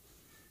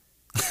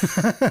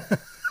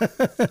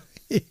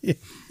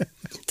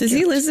 Does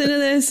he listen to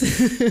this?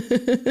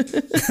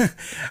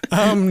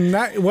 I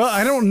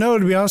don't know,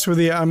 to be honest with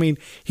you. I mean,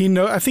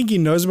 I think he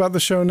knows about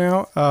the show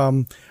now.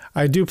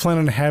 I do plan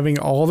on having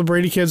all the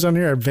Brady kids on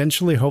here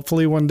eventually,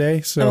 hopefully one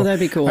day. So that'd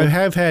be cool. I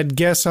have had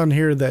guests on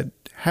here that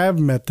have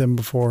met them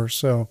before.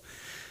 So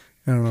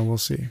I don't know. We'll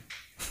see.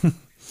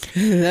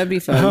 That'd be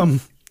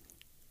fun.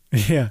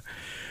 Yeah.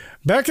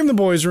 Back in the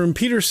boys' room,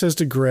 Peter says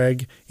to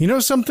Greg, you know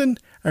something?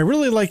 I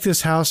really like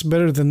this house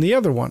better than the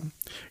other one.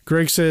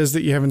 Greg says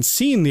that you haven't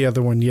seen the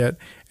other one yet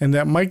and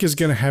that Mike is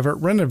going to have it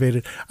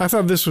renovated. I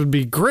thought this would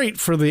be great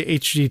for the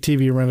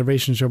HGTV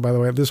renovation show, by the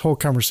way, this whole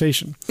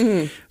conversation.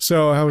 Mm-hmm.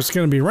 So how it's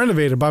going to be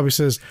renovated. Bobby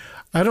says,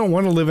 I don't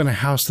want to live in a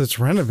house that's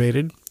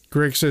renovated.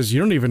 Greg says, you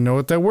don't even know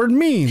what that word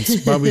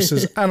means. Bobby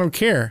says, I don't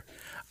care.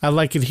 I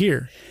like it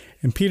here.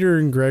 And Peter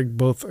and Greg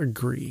both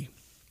agree.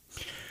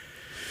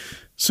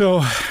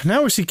 So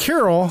now we see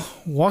Carol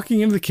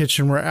walking into the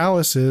kitchen where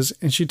Alice is,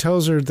 and she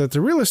tells her that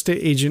the real estate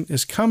agent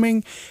is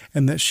coming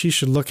and that she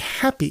should look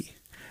happy.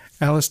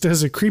 Alice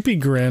does a creepy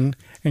grin,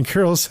 and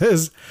Carol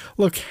says,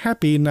 look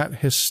happy, not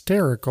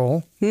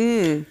hysterical.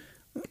 Don't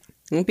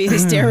be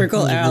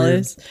hysterical,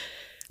 Alice.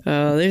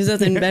 There's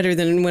nothing better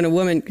than when a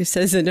woman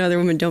says to another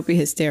woman, don't be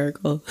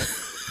hysterical.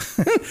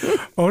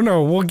 Oh,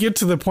 no, we'll get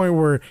to the point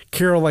where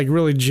Carol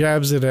really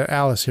jabs it at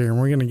Alice here,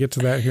 and we're going to get to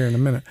that here in a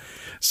minute.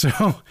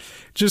 So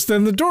just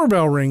then the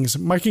doorbell rings.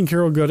 Mike and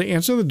Carol go to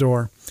answer the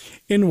door.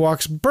 In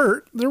walks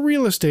Bert, the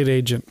real estate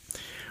agent.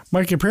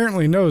 Mike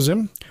apparently knows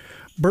him.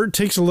 Bert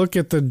takes a look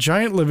at the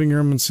giant living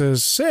room and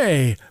says,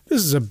 say,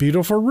 this is a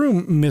beautiful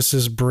room,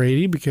 Mrs.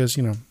 Brady, because,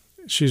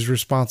 she's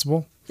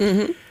responsible.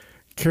 Mm-hmm.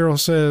 Carol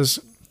says,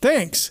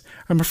 thanks.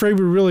 I'm afraid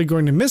we're really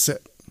going to miss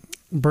it.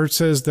 Bert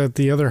says that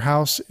the other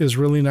house is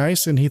really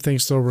nice and he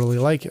thinks they'll really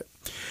like it.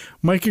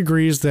 Mike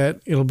agrees that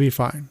it'll be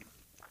fine.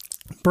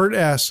 Bert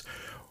asks,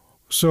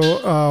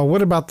 so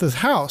what about this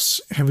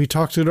house? Have we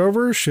talked it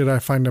over? Should I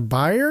find a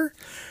buyer?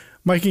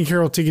 Mike and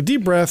Carol take a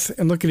deep breath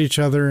and look at each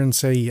other and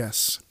say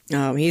yes.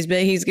 He's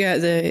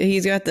got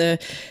the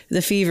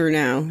fever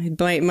now.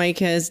 Mike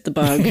has the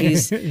bug.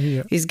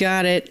 He's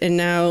got it, and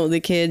now the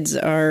kids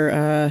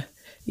are.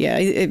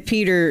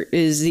 Peter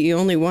is the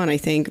only one, I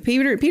think.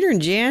 Peter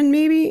and Jan,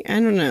 maybe? I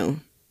don't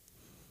know.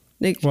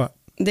 What?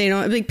 They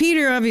don't.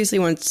 Peter obviously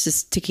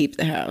wants to keep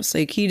the house.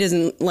 He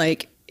doesn't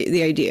like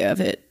the idea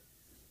of it.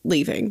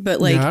 leaving.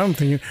 But like, Yeah, I don't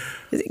think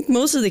I think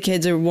most of the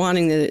kids are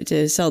wanting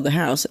to sell the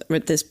house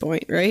at this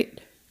point, right?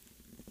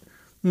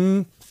 I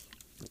don't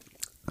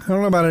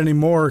know about it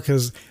anymore,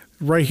 because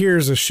right here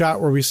is a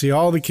shot where we see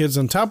all the kids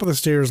on top of the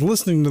stairs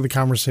listening to the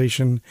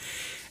conversation,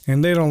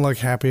 and they don't look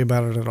happy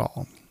about it at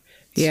all.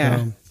 Yeah.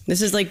 So,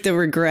 this is like the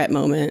regret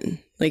moment.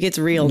 Like, it's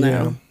real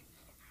now.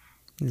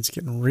 Yeah, it's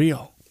getting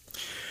real.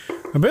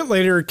 A bit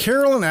later,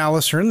 Carol and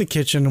Alice are in the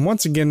kitchen, and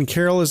once again,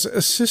 Carol is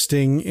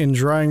assisting in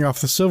drying off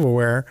the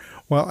silverware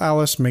while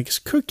Alice makes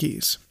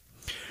cookies.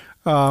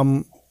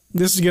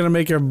 This is going to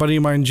make a buddy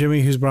of mine,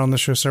 Jimmy, who's been on the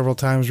show several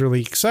times,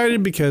 really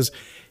excited because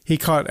he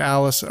caught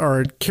Alice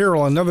or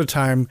Carol another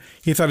time.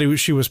 He thought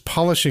she was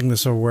polishing the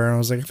silverware, and I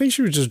was like, I think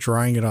she was just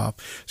drying it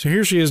off. So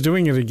here she is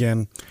doing it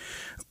again.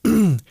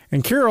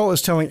 And Carol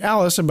is telling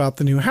Alice about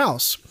the new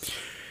house.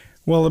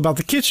 Well, about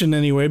the kitchen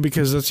anyway,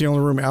 because that's the only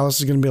room Alice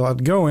is going to be allowed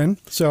to go in.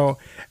 So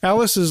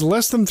Alice is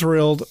less than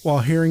thrilled while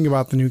hearing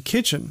about the new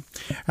kitchen.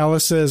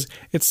 Alice says,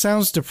 "It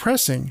sounds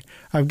depressing.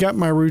 I've got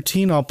my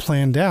routine all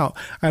planned out.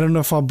 I don't know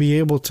if I'll be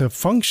able to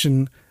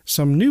function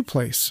some new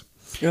place."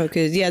 Oh,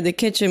 because, the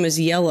kitchen was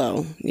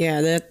yellow.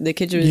 Yeah, the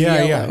kitchen was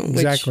yellow. Yeah,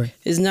 exactly. Which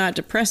is not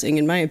depressing,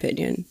 in my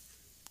opinion.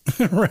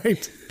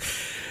 Right.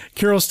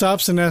 Carol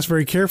stops and asks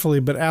very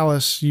carefully, "But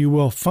Alice, you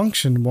will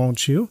function,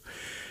 won't you?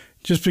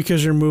 Just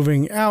because you're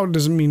moving out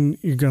doesn't mean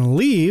you're going to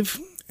leave."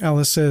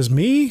 Alice says,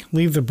 "Me?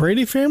 Leave the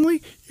Brady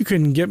family? You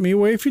couldn't get me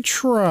away if you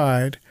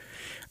tried."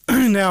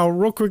 Now,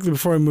 real quickly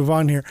before I move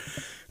on here.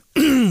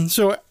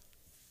 So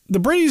the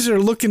Bradys are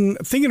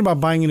thinking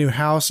about buying a new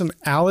house, and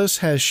Alice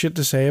has shit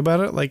to say about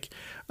it. Like,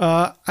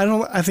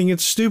 I think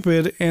it's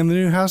stupid, and the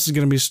new house is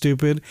going to be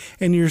stupid,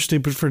 and you're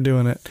stupid for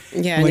doing it.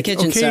 Yeah, and like, the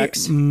kitchen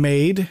sucks.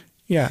 Maid.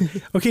 Yeah.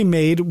 Okay,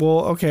 maid.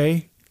 Well,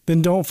 okay.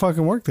 Then don't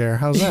fucking work there.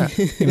 How's that?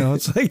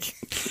 It's like,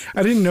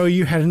 I didn't know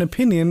you had an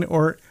opinion,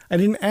 or I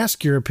didn't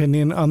ask your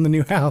opinion on the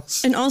new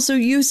house. And also,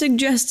 you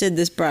suggested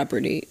this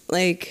property.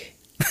 Like,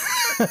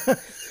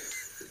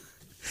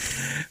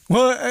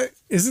 well,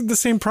 is it the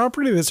same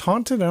property that's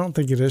haunted? I don't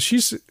think it is. She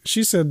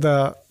said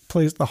the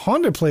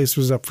haunted place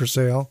was up for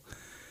sale.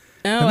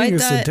 Oh, I think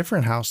it's a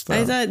different house, though.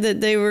 I thought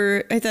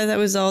that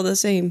was all the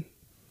same.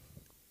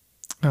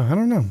 Oh, I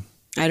don't know.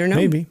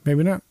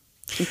 Maybe not.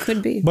 It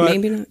could be, but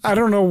maybe not. I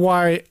don't know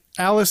why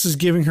Alice is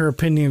giving her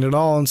opinion at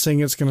all and saying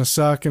it's going to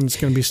suck and it's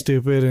going to be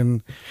stupid.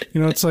 And,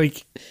 it's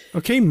like,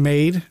 okay,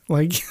 maid,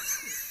 like,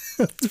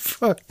 what the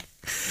fuck?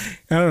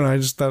 I don't know. I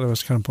just thought it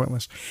was kind of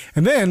pointless.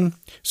 And then,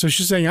 so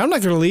she's saying, "I'm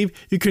not going to leave.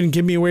 You couldn't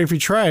get me away if you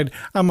tried.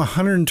 I'm a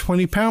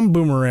 120-pound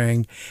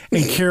boomerang."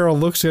 And Carol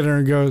looks at her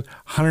and goes,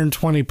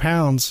 120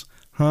 pounds,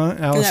 huh?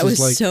 Alice that was is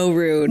like, so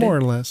rude. More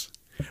or less.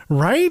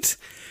 Right?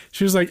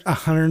 She was like,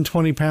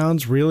 120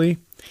 pounds? Really?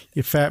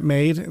 You fat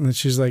maid? And then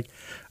she's like,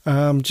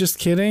 just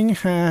kidding,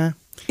 huh?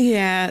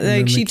 Yeah,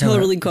 like she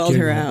totally called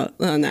her out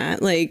on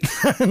that. Like,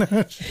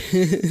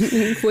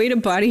 way to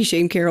body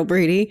shame Carol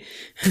Brady.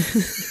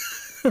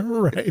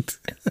 Right.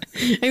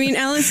 I mean,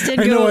 Alice did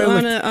go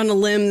on a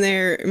limb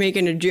there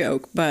making a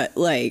joke, but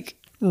like,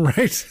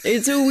 right.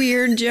 It's a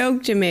weird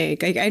joke to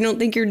make. Like, I don't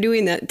think you're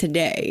doing that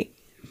today.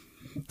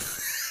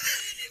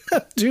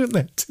 Not doing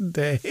that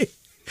today.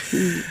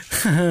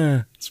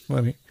 It's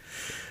funny.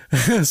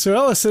 So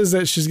Alice says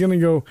that she's going to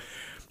go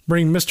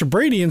bring Mr.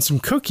 Brady in some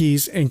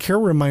cookies, and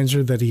Carol reminds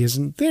her that he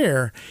isn't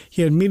there.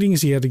 He had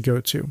meetings he had to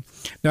go to.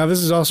 Now,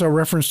 this is also a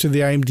reference to the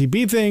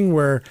IMDb thing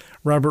where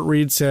Robert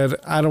Reed said,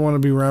 "I don't want to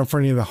be around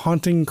for any of the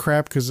haunting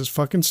crap because it's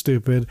fucking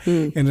stupid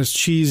and it's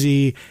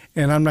cheesy,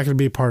 and I'm not going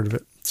to be a part of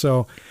it."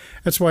 So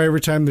that's why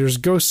every time there's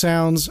ghost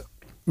sounds,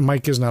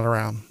 Mike is not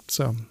around.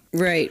 So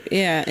right,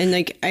 yeah, and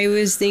like I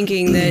was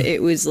thinking that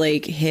it was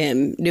like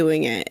him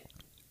doing it.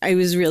 I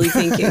was really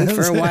thinking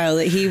for a while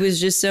that he was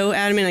just so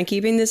adamant on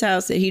keeping this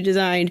house that he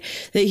designed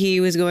that he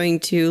was going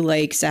to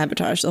like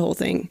sabotage the whole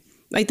thing.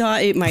 I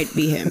thought it might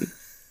be him.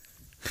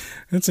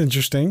 That's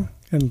interesting.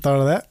 Hadn't thought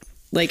of that.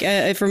 Like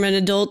from an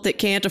adult that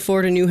can't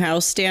afford a new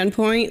house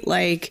standpoint,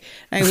 like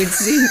I would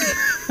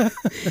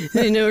think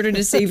in order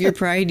to save your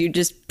pride, you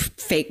just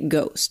fake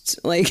ghosts.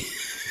 Like,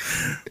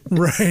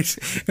 right.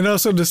 And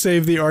also to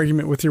save the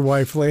argument with your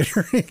wife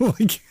later.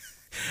 Like,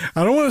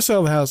 I don't want to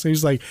sell the house. And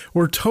he's like,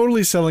 "We're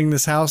totally selling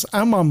this house.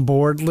 I'm on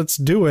board. Let's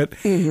do it."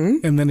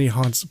 Mm-hmm. And then he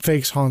haunts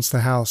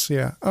the house.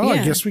 Yeah. Oh,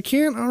 yeah. I guess we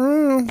can't. I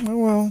don't know. Oh,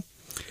 well,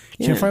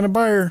 can't find a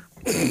buyer.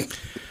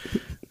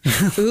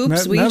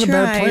 Oops, we not tried. A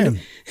bad plan.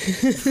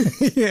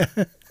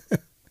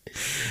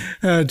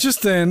 Yeah.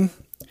 Just then,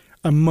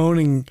 a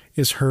moaning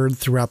is heard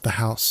throughout the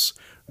house.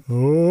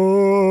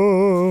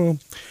 Oh.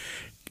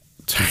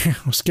 I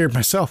was scared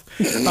myself.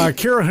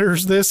 Carol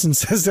hears this and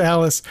says to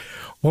Alice,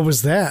 "What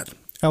was that?"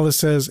 Alice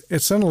says, "It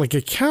sounded like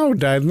a cow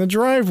died in the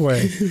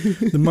driveway."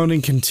 The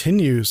moaning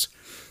continues.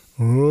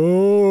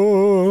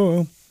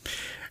 Oh.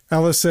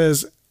 Alice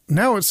says,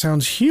 "Now it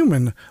sounds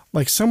human,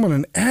 like someone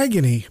in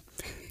agony."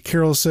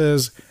 Carol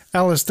says,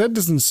 "Alice, that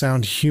doesn't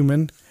sound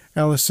human."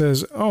 Alice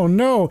says, "Oh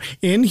no,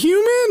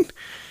 inhuman?"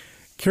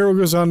 Carol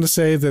goes on to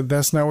say that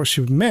that's not what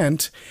she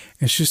meant,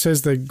 and she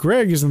says that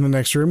Greg is in the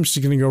next room.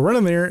 She's going to go run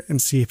in there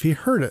and see if he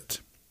heard it.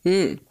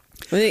 Well,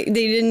 they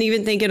didn't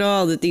even think at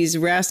all that these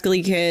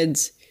rascally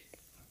kids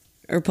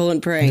are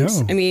pulling pranks.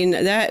 No. I mean,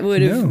 that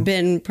would have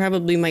been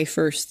probably my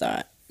first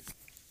thought.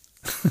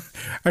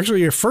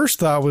 Actually, your first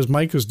thought was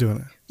Mike was doing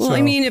it. Well, So-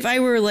 I mean, if I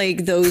were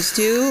like those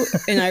two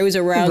and I was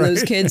around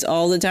those kids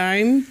all the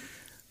time,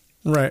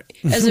 right.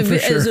 as For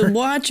as sure. a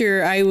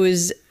watcher,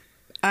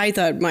 I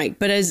thought Mike,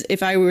 but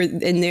if I were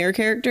in their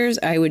characters,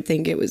 I would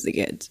think it was the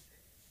kids.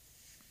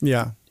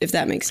 Yeah. If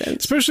that makes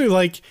sense. Especially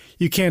like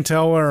you can't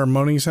tell where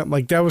moaning sound,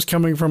 like that was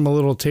coming from a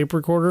little tape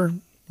recorder.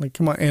 Like,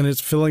 come on, and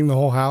it's filling the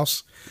whole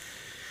house.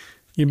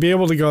 You'd be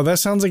able to go, that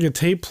sounds like a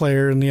tape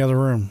player in the other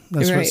room.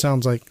 That's what it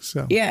sounds like.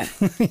 So Yeah.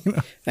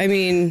 I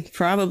mean,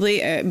 probably,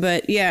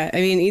 but yeah, I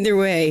mean, either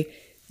way,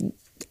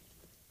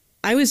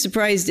 I was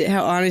surprised at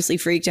how honestly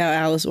freaked out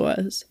Alice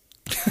was.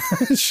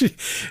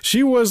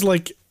 she was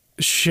like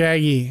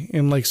Shaggy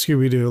in like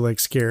Scooby-Doo, like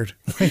scared.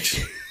 Like,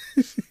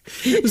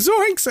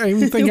 zoinks! I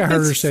even think I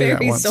heard her say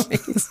that once.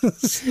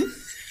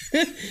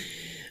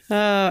 Oh,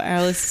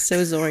 Alice, so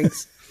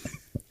zoinks.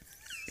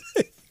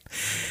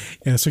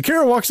 Yeah, so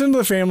Carol walks into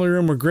the family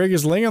room where Greg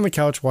is laying on the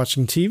couch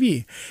watching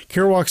TV.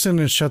 Carol walks in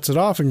and shuts it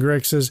off, and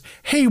Greg says,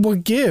 "Hey,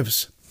 what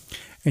gives?"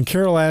 And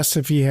Carol asks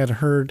if he had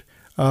heard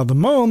the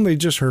moan they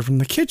just heard from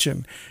the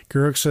kitchen.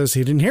 Greg says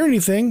he didn't hear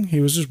anything.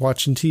 He was just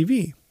watching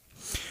TV.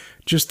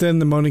 Just then,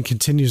 the moaning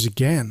continues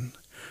again.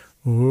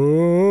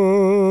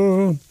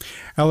 Oh.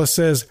 Alice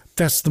says,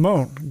 "That's the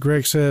moan."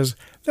 Greg says,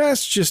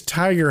 "That's just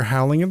Tiger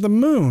howling at the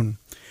moon."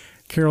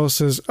 Carol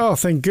says, "Oh,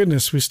 thank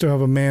goodness we still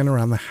have a man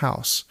around the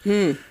house."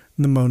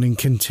 The moaning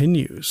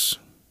continues.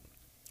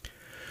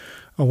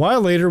 A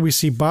while later, we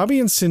see Bobby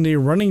and Cindy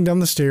running down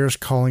the stairs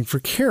calling for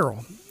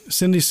Carol.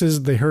 Cindy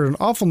says they heard an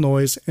awful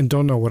noise and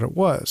don't know what it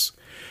was.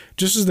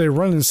 Just as they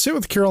run and sit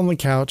with Carol on the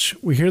couch,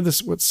 we hear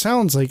this what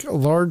sounds like a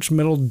large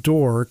metal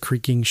door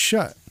creaking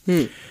shut.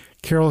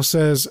 Carol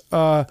says,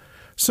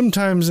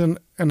 sometimes in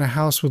a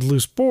house with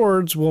loose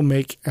boards will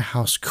make a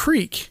house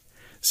creak.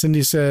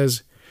 Cindy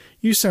says,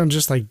 "You sound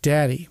just like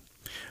Daddy."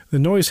 The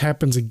noise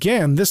happens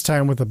again, this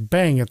time with a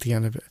bang at the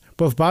end of it.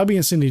 Both Bobby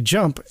and Cindy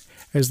jump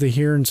as they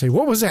hear and say,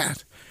 "What was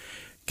that?"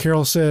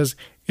 Carol says,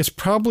 "It's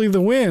probably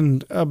the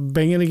wind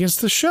banging against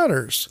the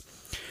shutters."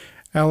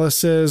 Alice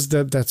says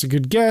that's a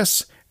good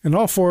guess, and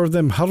all four of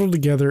them huddle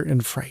together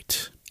in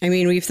fright. I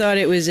mean, we've thought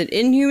it was an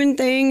inhuman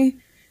thing.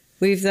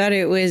 We've thought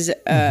it was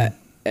a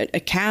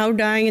cow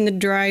dying in the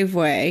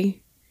driveway.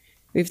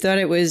 We've thought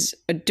it was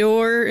a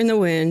door in the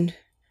wind.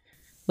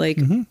 Like,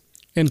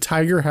 And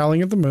Tiger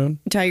howling at the moon.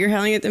 Tiger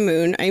howling at the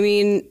moon. I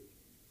mean,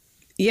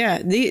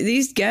 yeah,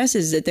 these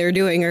guesses that they're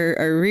doing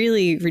are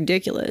really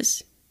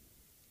ridiculous.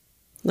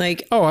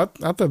 Like, Oh, I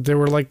thought they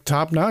were like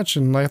top notch,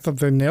 and I thought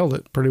they nailed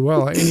it pretty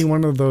well. Any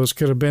one of those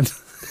could have been.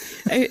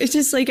 it's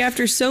just like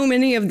after so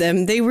many of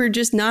them, they were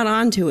just not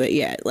onto it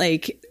yet.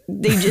 Like,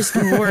 they just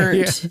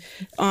weren't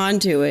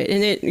onto it.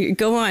 And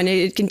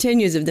it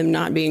continues of them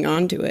not being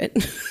onto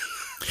it.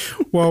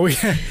 Well, we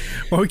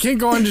can't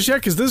go on just yet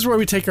because this is where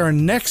we take our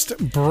next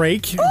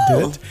break.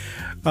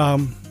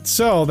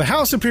 So the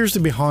house appears to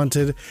be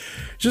haunted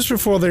just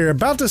before they're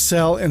about to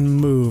sell and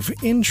move.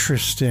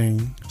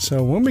 Interesting.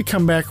 So when we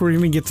come back, we're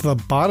going to get to the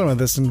bottom of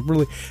this and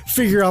really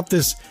figure out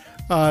this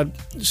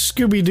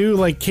Scooby-Doo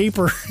like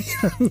caper.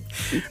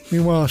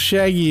 Meanwhile,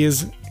 Shaggy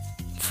is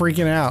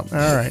freaking out.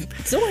 All right.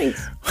 Zoinks.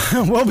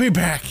 We'll be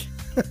back.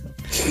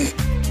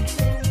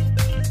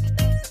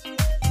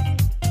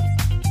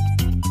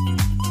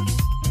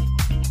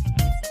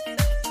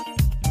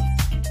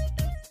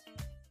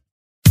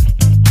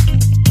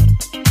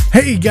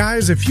 Hey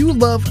guys, if you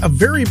love a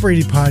Very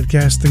Brady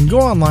podcast, then go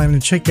online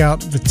and check out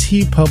the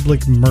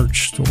TeePublic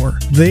merch store.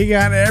 They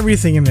got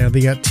everything in there.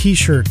 They got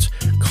t-shirts,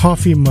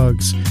 coffee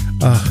mugs,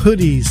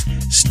 hoodies,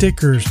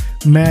 stickers,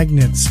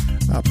 magnets,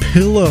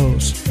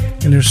 pillows,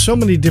 and there's so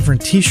many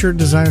different t-shirt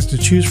designs to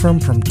choose from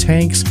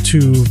tanks to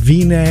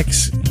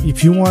v-necks.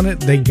 If you want it,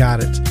 they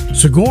got it.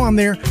 So go on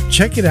there,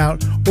 check it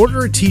out,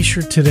 order a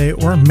t-shirt today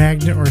or a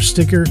magnet or a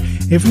sticker.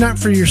 If not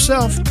for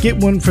yourself, get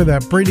one for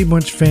that Brady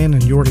Bunch fan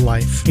in your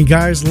life. And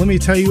guys, let me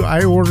tell you,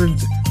 I ordered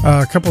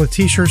a couple of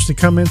t-shirts to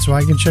come in so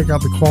I can check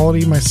out the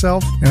quality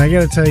myself, and I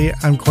gotta tell you,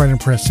 I'm quite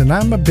impressed. And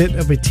I'm a bit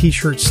of a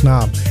t-shirt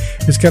snob.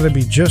 It's got to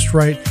be just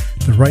right,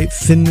 the right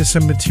thinness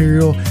of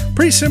material,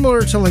 pretty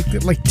similar to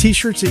like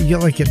t-shirts that you get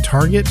like at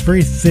Target.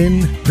 Very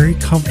thin, very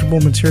comfortable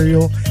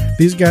material.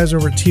 These guys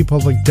over at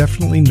TeePublic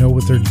definitely know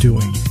what they're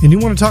doing. And you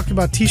want to talk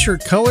about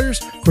t-shirt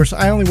colors? Of course,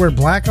 I only wear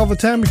black all the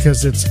time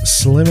because it's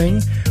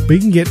slimming, but you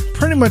can get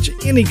pretty much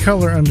any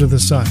color under the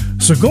sun.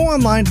 So go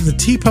online to the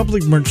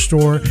TeePublic merch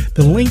store.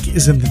 The link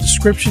is in the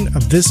description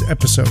of this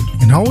episode.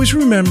 And always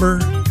remember,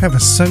 have a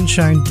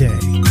sunshine day.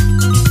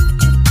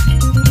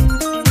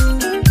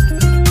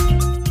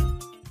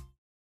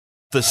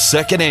 The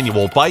second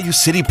annual Bayou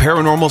City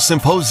Paranormal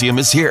Symposium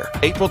is here,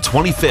 April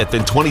 25th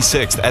and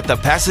 26th at the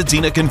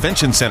Pasadena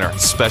Convention Center.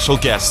 Special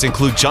guests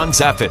include John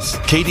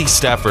Zaffis, Katie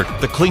Stafford,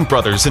 the Kling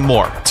Brothers, and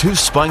more. 2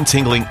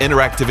 spine-tingling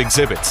interactive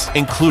exhibits,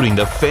 including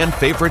the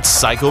fan-favorite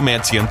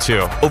Psychomantium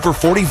 2. Over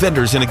 40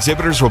 vendors and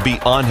exhibitors will be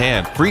on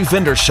hand. Free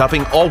vendor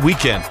shopping all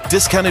weekend.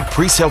 Discounted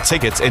pre-sale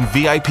tickets and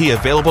VIP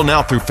available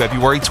now through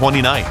February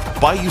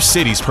 29th. Bayou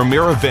City's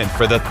premier event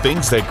for the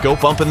things that go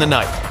bump in the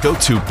night. Go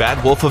to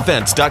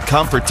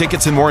badwolfevents.com for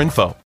tickets and more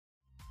info.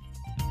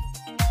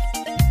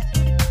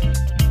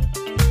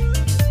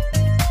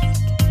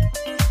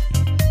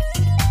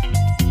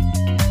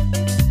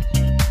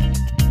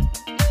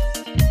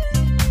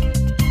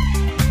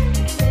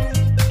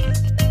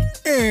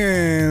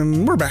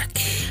 And we're back.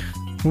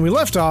 When we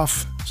left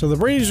off, so the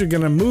Bradys are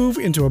going to move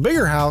into a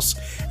bigger house,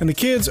 and the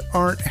kids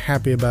aren't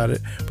happy about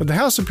it. But the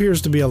house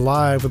appears to be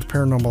alive with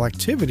paranormal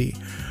activity.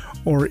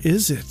 Or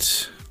is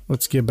it?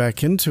 Let's get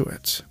back into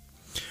it.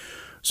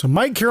 So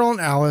Mike, Carol,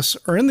 and Alice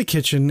are in the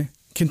kitchen,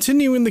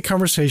 continuing the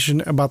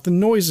conversation about the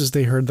noises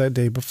they heard that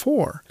day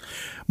before.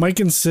 Mike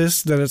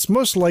insists that it's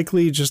most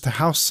likely just the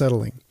house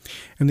settling,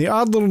 and the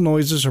odd little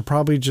noises are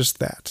probably just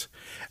that.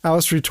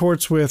 Alice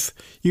retorts with,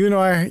 you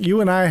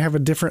and I have a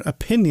different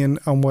opinion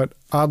on what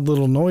odd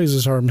little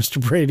noises are,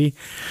 Mr. Brady.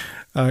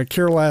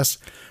 Carol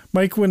asks,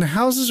 Mike, when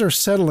houses are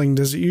settling,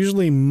 does it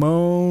usually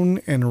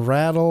moan and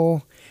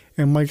rattle?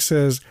 And Mike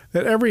says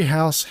that every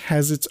house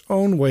has its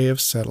own way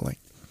of settling.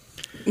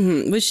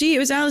 Mm-hmm.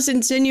 Was Alice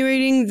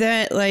insinuating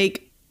that,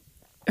 like,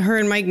 her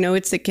and Mike know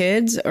it's the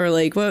kids? Or,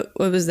 like, what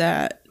was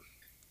that?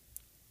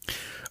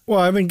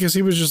 Well, I think because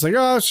he was just like,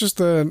 oh, it's just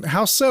the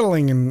house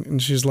settling.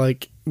 And she's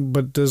like,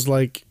 but does,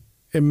 like,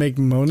 it make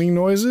moaning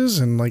noises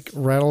and, like,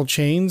 rattle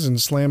chains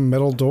and slam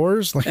metal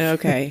doors? Like,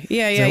 okay.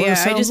 Yeah.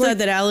 I just thought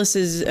that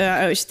Alice's,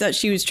 I thought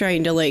she was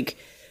trying to, like,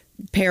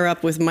 pair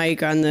up with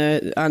Mike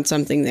on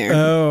something there.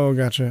 Oh,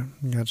 gotcha.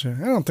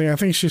 I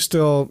think she's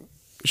still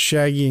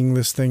shaggying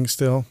this thing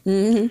still.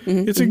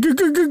 It's a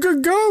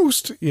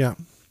ghost. Yeah.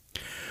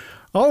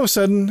 All of a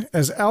sudden,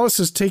 as Alice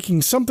is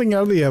taking something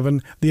out of the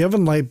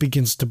oven light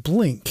begins to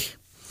blink.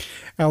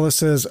 Alice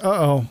says,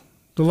 uh-oh,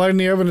 the light in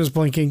the oven is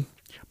blinking.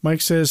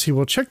 Mike says he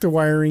will check the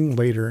wiring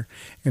later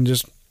and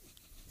just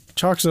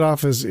chalks it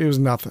off as it was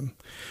nothing.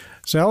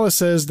 So Alice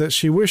says that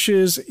she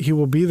wishes he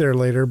will be there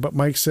later, but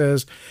Mike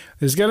says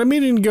he's got a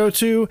meeting to go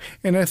to,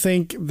 and I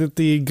think that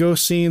the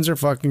ghost scenes are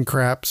fucking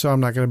crap, so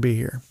I'm not going to be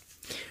here.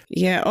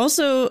 Yeah,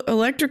 also,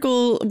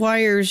 electrical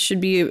wires should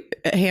be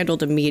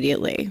handled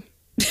immediately.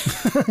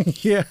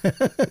 Yeah.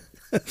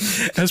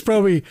 That's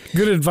probably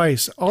good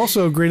advice.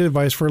 Also great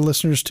advice for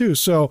listeners, too.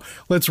 So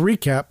let's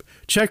recap.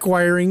 Check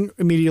wiring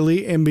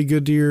immediately and be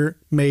good to your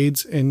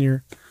maids and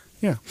your...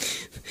 Yeah.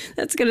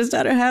 That's going to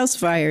start a house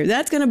fire.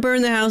 That's going to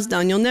burn the house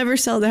down. You'll never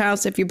sell the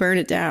house if you burn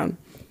it down.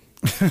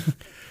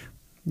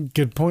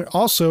 Good point.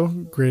 Also,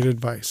 great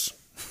advice.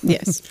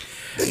 Yes.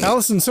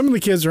 Alice and some of the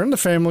kids are in the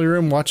family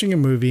room watching a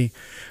movie.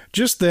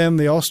 Just then,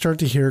 they all start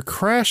to hear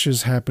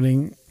crashes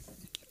happening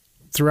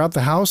throughout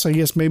the house. I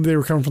guess maybe they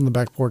were coming from the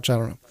back porch. I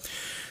don't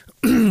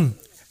know.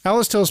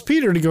 Alice tells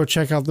Peter to go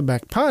check out the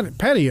back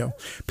patio.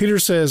 Peter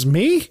says,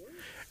 me?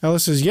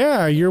 Alice says,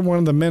 yeah, you're one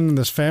of the men in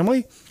this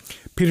family.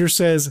 Peter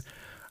says,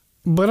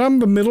 but I'm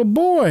the middle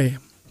boy.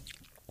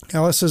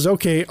 Alice says,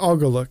 okay, I'll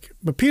go look.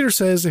 But Peter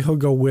says that he'll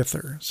go with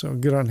her. So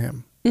good on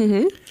him.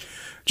 Mm-hmm.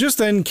 Just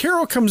then,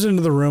 Carol comes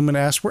into the room and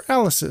asks where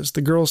Alice is.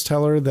 The girls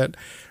tell her that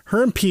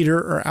her and Peter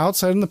are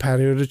outside in the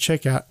patio to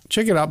check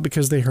it out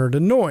because they heard a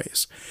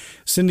noise.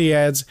 Cindy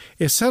adds,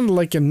 it sounded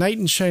like a knight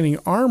in shining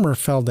armor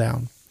fell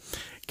down.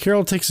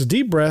 Carol takes a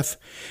deep breath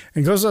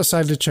and goes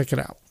outside to check it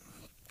out.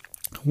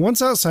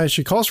 Once outside,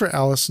 she calls for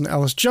Alice, and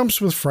Alice jumps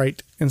with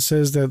fright and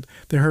says that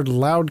they heard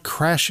loud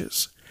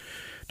crashes.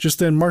 Just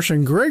then, Marcia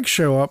and Greg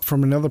show up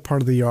from another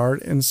part of the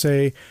yard and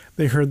say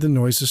they heard the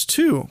noises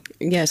too.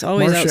 Yes,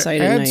 always Marcia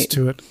outside at night. adds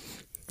to it.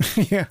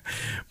 Yeah,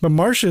 but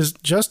Marcia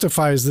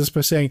justifies this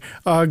by saying,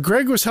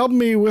 Greg was helping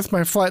me with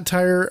my flat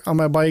tire on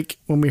my bike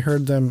when we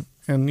heard them,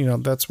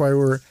 and, that's why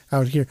we're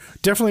out here.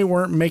 Definitely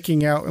weren't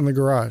making out in the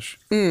garage.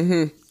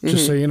 Mm-hmm.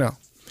 Just so you know.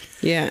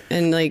 Yeah,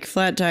 and, like,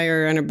 flat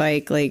tire on a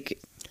bike,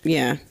 like,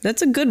 yeah,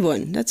 that's a good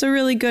one. That's a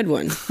really good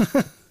one.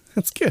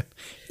 That's good,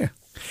 yeah.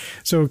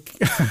 So...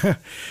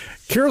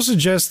 Carol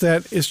suggests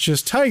that it's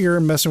just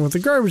Tiger messing with the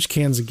garbage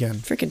cans again.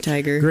 Frickin'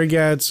 Tiger. Greg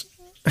adds,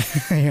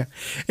 yeah,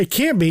 it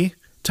can't be.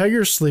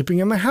 Tiger's sleeping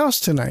in the house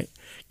tonight.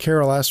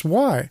 Carol asks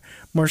why.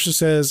 Marcia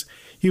says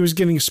he was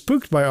getting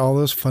spooked by all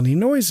those funny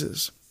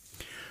noises.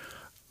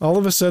 All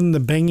of a sudden, the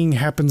banging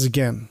happens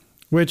again.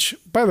 Which,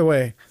 by the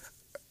way,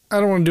 I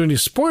don't want to do any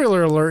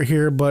spoiler alert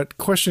here, but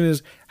question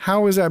is,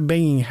 how is that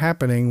banging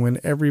happening when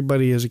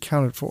everybody is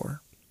accounted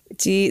for?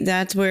 See,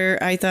 that's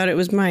where I thought it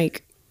was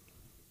Mike.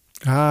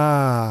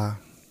 Ah,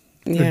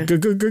 yeah.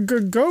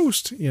 Good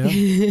ghost. Yeah.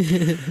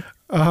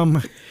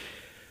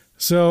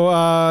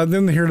 So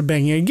then they hear the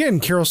banging again.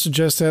 Carol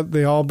suggests that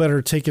they all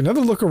better take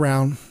another look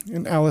around.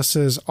 And Alice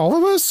says, all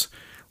of us?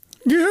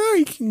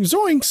 Yoink,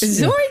 zoinks.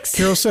 Zoinks.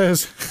 Carol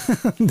says,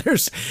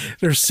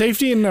 there's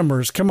safety in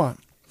numbers. Come on.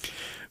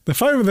 The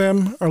 5 of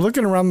them are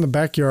looking around the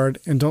backyard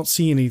and don't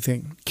see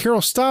anything. Carol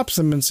stops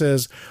them and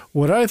says,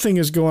 what I think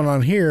is going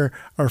on here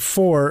are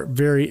 4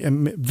 very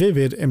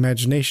vivid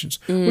imaginations,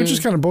 which is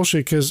kind of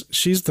bullshit because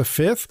she's the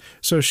 5th.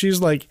 So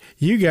she's like,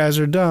 you guys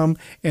are dumb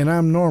and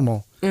I'm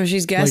normal. Oh,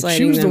 she's gaslighting like,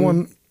 she was them. the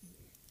one.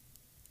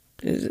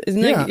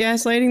 Isn't that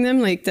gaslighting them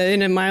like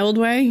in a mild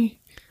way?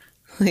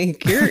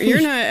 Like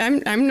you're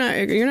not, I'm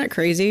not, you're not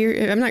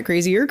crazy. I'm not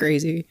crazy. You're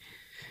crazy.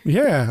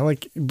 Yeah,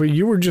 like, but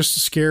you were just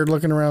scared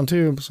looking around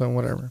too, so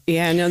whatever.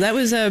 Yeah, no, that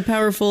was a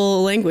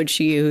powerful language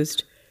she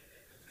used.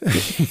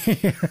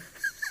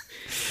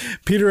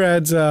 Peter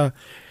adds,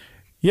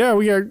 yeah,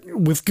 we got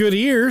with good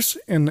ears,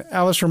 and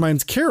Alice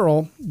reminds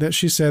Carol that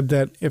she said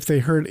that if they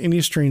heard any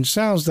strange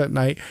sounds that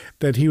night,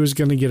 that he was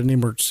going to get an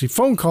emergency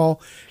phone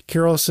call.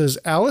 Carol says,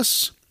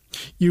 Alice,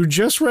 you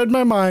just read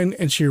my mind,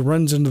 and she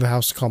runs into the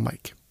house to call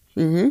Mike.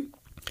 Mm-hmm.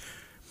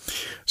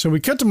 So we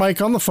cut to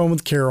Mike on the phone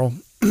with Carol.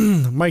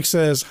 Mike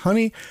says,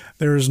 honey,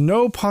 there is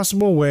no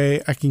possible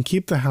way I can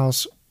keep the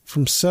house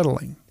from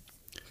settling.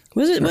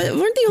 Weren't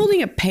they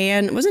holding a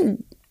pan?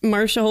 Wasn't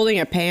Marcia holding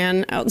a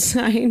pan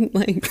outside?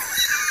 Like,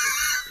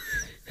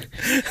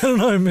 I don't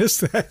know. I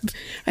missed that.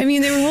 I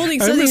mean, they were holding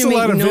something to make a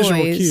lot of noise.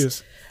 visual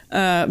cues.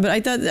 But I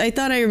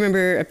thought I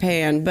remember a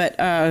pan. But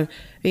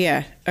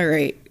yeah, all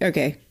right,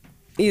 okay.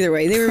 Either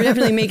way, they were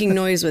definitely making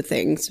noise with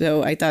things.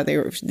 So I thought they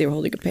were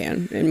holding a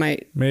pan. And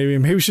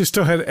maybe she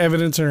still had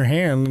evidence in her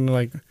hand, and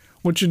like,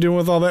 what you doing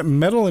with all that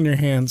metal in your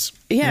hands?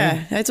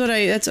 Yeah. that's what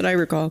I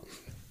recall.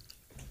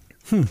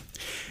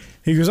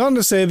 He goes on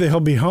to say that he'll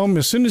be home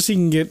as soon as he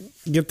can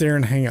get there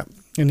and hang up.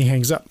 And he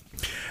hangs up.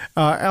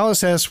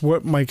 Alice asks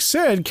what Mike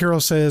said. Carol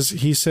says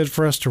he said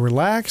for us to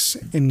relax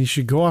and he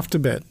should go off to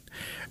bed.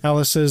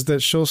 Alice says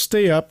that she'll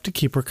stay up to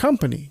keep her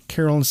company.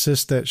 Carol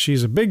insists that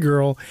she's a big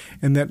girl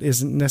and that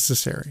isn't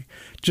necessary.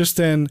 Just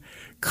then,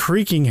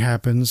 creaking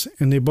happens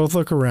and they both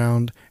look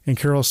around and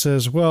Carol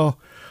says, well,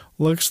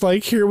 looks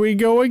like here we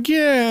go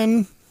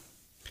again.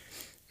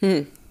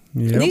 Yep.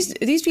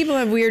 These people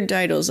have weird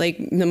titles. Like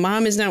the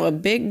mom is now a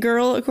big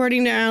girl,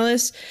 according to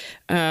Alice.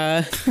 You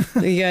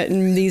got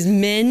these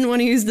men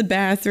want to use the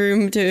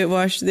bathroom to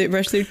brush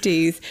their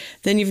teeth.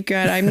 Then you've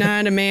got I'm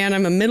not a man,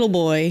 I'm a middle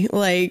boy.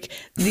 Like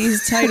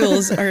these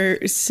titles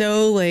are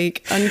so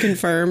like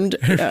unconfirmed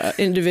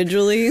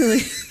individually.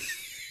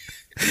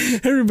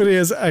 Everybody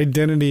has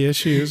identity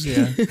issues.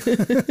 Yeah.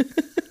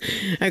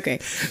 Okay.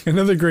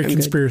 Another great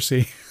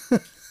conspiracy.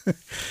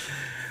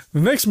 The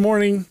next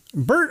morning,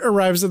 Bert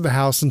arrives at the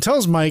house and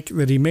tells Mike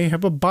that he may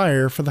have a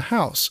buyer for the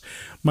house.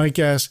 Mike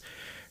asks,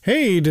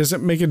 hey, does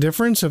it make a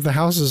difference if the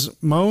house is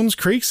moans,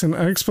 creaks, and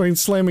unexplained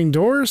slamming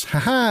doors?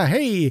 Haha,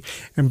 hey.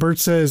 And Bert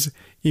says,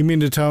 you mean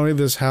to tell me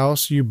this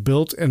house you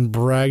built and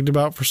bragged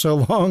about for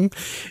so long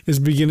is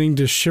beginning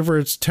to shiver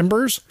its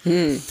timbers?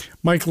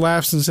 Mike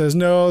laughs and says,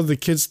 no, the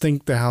kids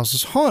think the house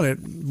is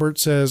haunted. Bert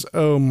says,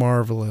 oh,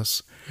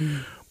 marvelous.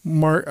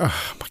 I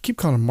keep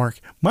calling him Mark.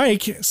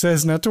 Mike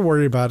says not to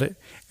worry about it,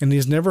 and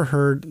he's never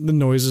heard the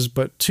noises,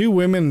 but 2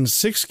 women and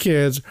 6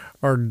 kids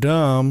are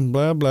dumb,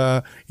 blah,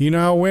 blah. You know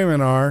how women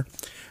are.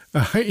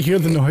 Hear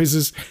the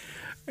noises.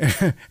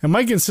 And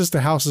Mike insists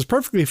the house is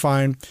perfectly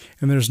fine,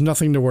 and there's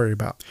nothing to worry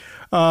about.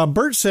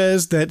 Bert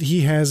says that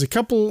he has a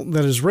couple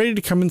that is ready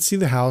to come and see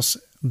the house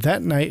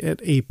that night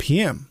at 8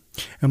 p.m.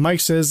 And Mike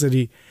says that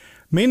he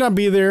may not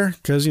be there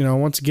because,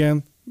 once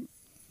again,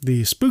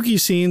 the spooky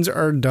scenes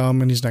are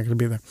dumb and he's not going to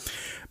be there.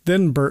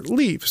 Then Bert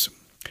leaves.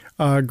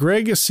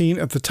 Greg is seen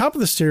at the top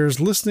of the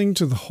stairs listening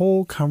to the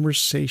whole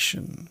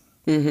conversation.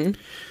 This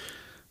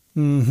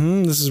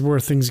is where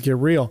things get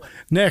real.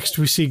 Next,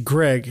 we see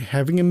Greg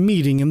having a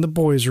meeting in the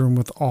boys' room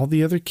with all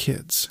the other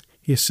kids.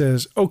 He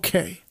says,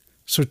 okay,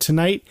 so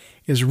tonight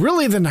is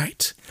really the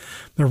night.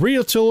 The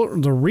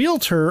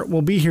realtor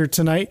will be here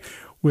tonight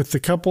with the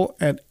couple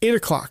at 8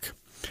 o'clock.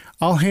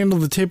 I'll handle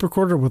the tape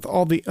recorder with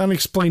all the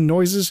unexplained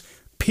noises.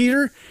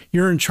 Peter,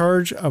 you're in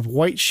charge of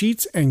white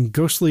sheets and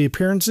ghostly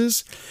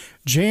appearances.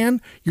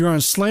 Jan, you're on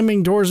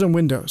slamming doors and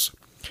windows.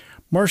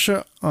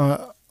 Marcia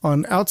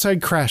on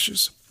outside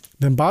crashes.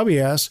 Then Bobby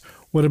asks,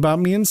 what about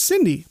me and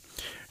Cindy?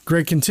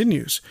 Greg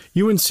continues,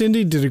 you and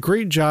Cindy did a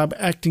great job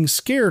acting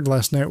scared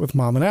last night with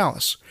Mom and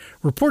Alice.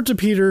 Report to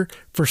Peter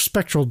for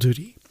spectral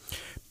duty.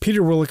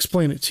 Peter will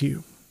explain it to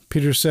you.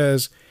 Peter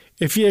says,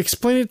 if you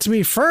explain it to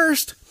me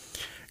first.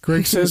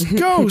 Greg says,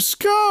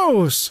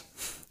 ghosts.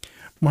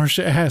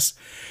 Marcia asks,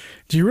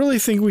 do you really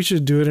think we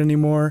should do it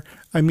anymore?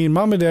 I mean,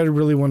 Mom and Dad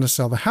really want to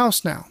sell the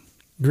house now.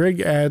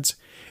 Greg adds,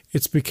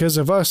 it's because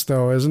of us,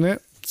 though, isn't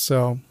it?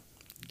 So,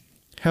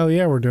 hell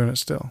yeah, we're doing it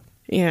still.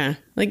 Yeah.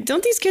 Like,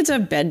 don't these kids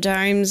have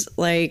bedtimes?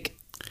 Like,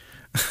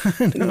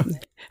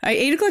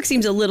 8 o'clock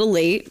seems a little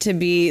late to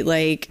be,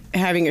 like,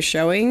 having a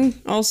showing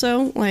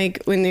also.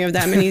 Like, when you have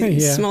that many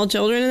small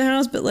children in the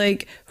house. But,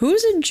 like,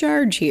 who's in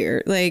charge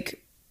here?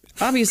 Like,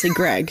 obviously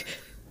Greg.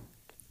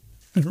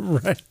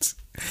 Right.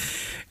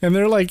 And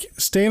they're like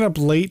staying up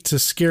late to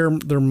scare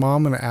their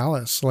mom and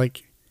Alice.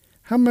 Like,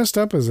 how messed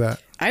up is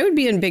that? I would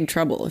be in big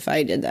trouble if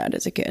I did that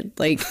as a kid.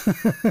 Like,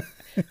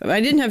 if I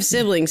didn't have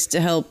siblings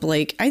to help,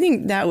 like, I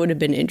think that would have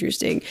been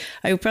interesting.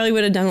 I probably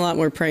would have done a lot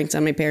more pranks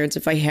on my parents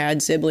if I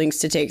had siblings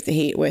to take the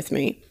heat with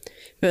me.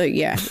 But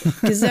yeah,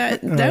 because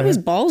that was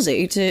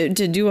ballsy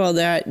to do all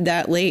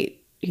that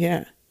late.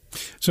 Yeah.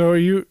 So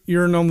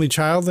you're an only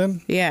child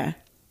then? Yeah.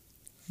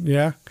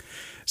 Yeah.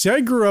 See,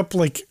 I grew up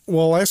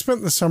I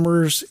spent the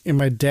summers in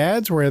my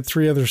dad's where I had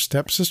 3 other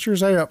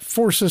stepsisters. I got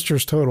 4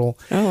 sisters total.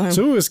 Oh, wow.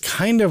 So it was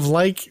kind of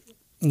like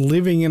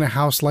living in a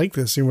house like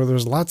this, where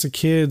there's lots of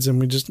kids and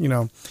we just, in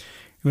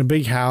a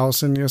big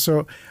house. And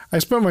so I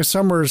spent my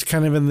summers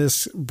kind of in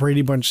this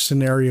Brady Bunch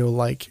scenario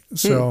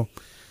so.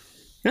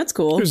 That's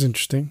cool. It was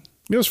interesting.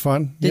 It was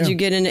fun. Did you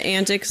get into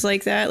antics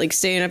like that? Like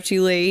staying up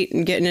too late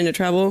and getting into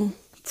trouble?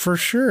 For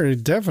sure.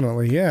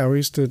 Definitely. Yeah. We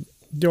used to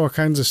do all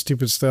kinds of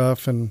stupid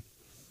stuff and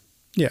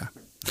yeah.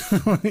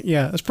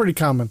 Yeah. It's pretty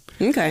common.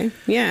 Okay.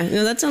 Yeah.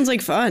 No, that sounds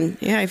like fun.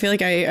 Yeah. I feel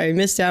like I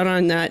missed out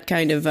on that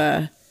kind of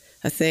a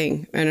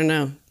thing. I don't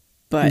know.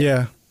 But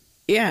yeah.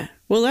 Yeah.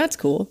 Well, that's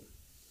cool.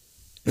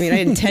 I mean, I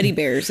had teddy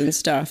bears and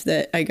stuff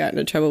that I got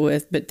into trouble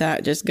with, but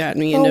that just got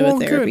me into a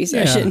therapy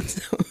session. Yeah.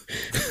 So.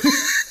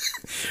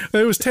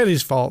 It was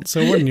Teddy's fault, so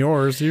it wasn't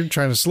yours. You're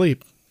trying to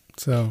sleep.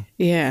 So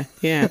yeah.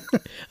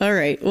 All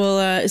right.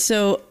 Well,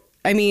 so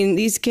I mean,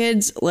 these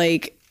kids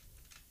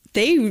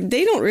they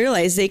don't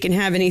realize they can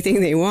have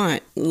anything they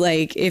want.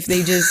 Like if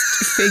they just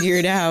figure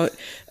it out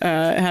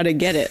how to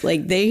get it.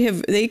 Like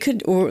they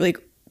could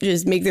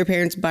just make their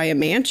parents buy a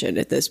mansion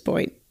at this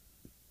point.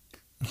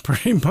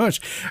 Pretty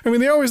much. I mean,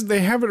 they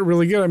have it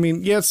really good. I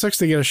mean, yeah, it sucks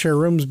they got to share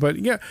rooms, but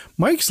yeah,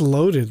 Mike's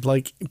loaded.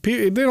 Like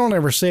they don't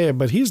ever say it,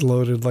 but he's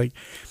loaded. Like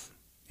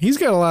he's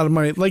got a lot of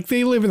money. Like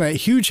they live in that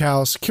huge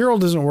house. Carol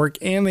doesn't work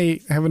and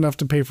they have enough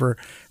to pay for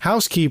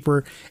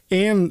housekeeper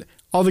and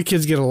all the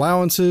kids get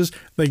allowances.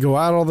 They go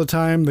out all the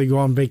time. They go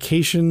on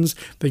vacations.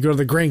 They go to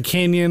the Grand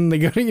Canyon. They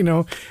go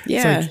to,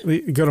 yeah. They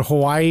go to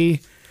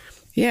Hawaii.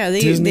 Yeah,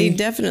 they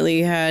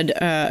definitely had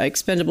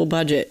expendable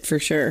budget for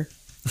sure.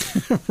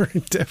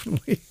 Right,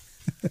 definitely.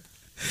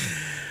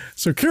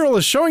 So Carol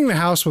is showing the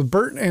house with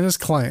Bert and his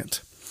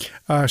client.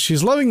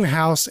 She's loving the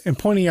house and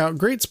pointing out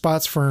great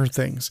spots for her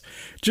things.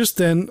 Just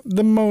then,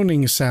 the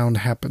moaning sound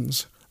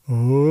happens.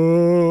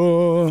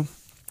 Oh.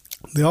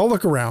 They all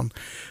look around.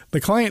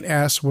 The client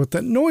asks what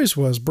that noise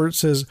was. Bert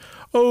says,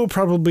 "Oh,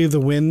 probably the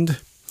wind."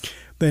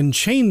 Then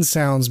chain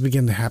sounds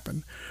begin to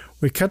happen.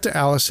 We cut to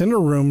Alice in her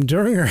room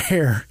doing her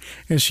hair,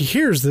 and she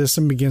hears this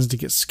and begins to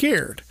get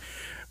scared.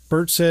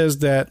 Bert says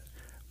that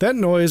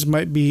noise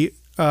might be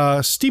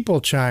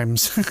steeple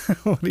chimes.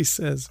 What he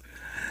says.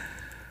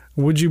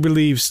 Would you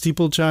believe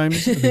steeple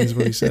chimes? I think is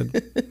what he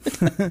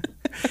said.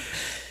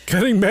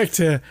 Cutting back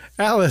to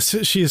Alice,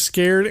 she is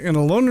scared and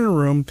alone in her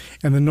room,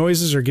 and the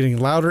noises are getting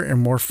louder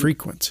and more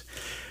frequent.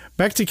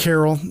 Back to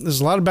Carol.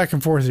 There's a lot of back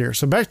and forth here.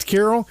 So back to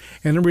Carol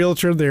and the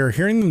realtor. They are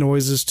hearing the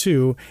noises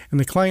too, and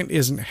the client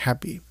isn't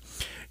happy.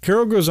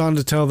 Carol goes on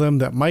to tell them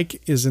that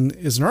Mike is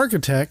an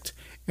architect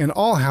and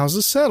all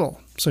houses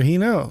settle. So he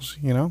knows,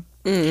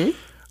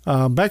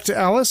 Mm-hmm. Back to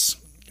Alice.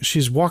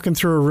 She's walking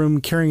through her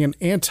room carrying an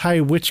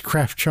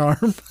anti-witchcraft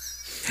charm.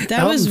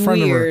 That was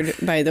weird,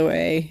 by the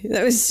way.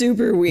 That was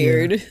super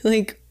weird. Yeah.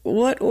 Like,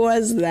 what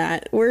was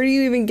that? Where do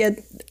you even get...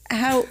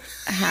 How,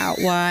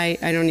 why?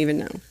 I don't even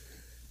know.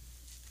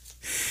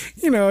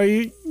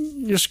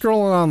 You're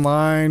scrolling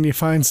online, you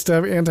find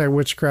stuff,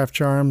 anti-witchcraft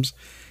charms.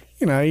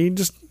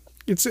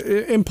 It's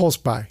impulse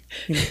buy.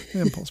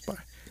 Impulse buy.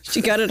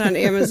 She got it on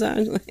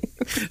Amazon.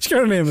 She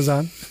got it on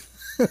Amazon.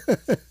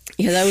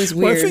 Yeah, that was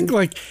weird.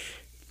 Well, I think,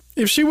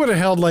 if she would have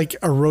held,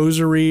 a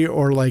rosary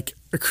or,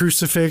 a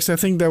crucifix, I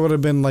think that would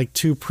have been,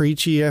 too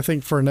preachy, I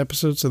think, for an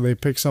episode. So they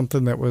picked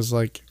something that was,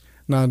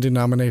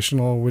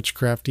 non-denominational,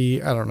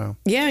 witchcrafty. I don't know.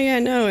 Yeah,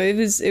 no. It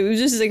was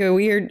just, a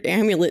weird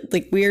amulet,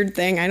 weird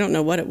thing. I don't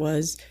know what it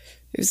was.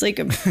 It was like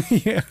a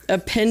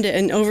pendant,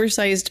 an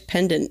oversized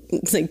pendant,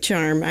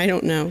 charm. I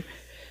don't know.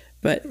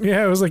 But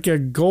yeah, it was like a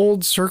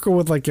gold circle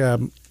with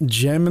a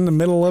gem in the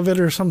middle of it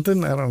or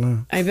something. I don't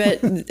know. I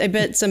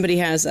bet somebody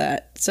has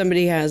that.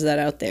 Somebody has that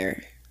out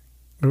there.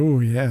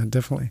 Oh, yeah,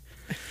 definitely.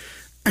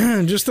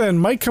 Just then,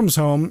 Mike comes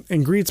home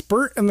and greets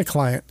Bert and the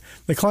client.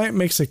 The client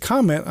makes a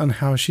comment on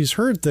how she's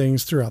heard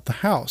things throughout the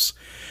house.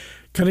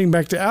 Cutting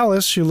back to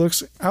Alice, she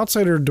looks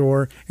outside her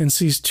door and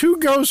sees 2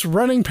 ghosts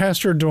running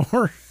past her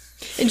door.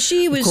 And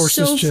she was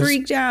so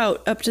freaked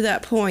out up to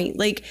that point.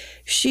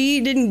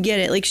 She didn't get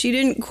it. She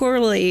didn't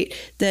correlate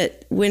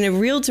that when a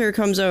realtor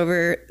comes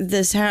over,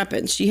 this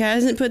happens. She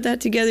hasn't put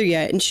that together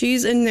yet. And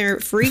she's in there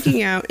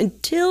freaking out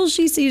until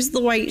she sees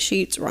the white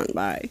sheets run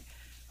by.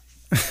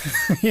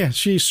 Yeah,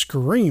 she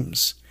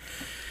screams.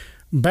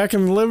 Back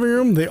in the living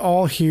room, they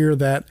all hear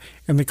that,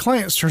 and the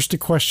client starts to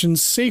question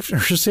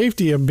her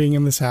safety of being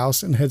in this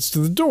house and heads to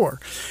the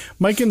door.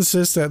 Mike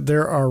insists that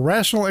there are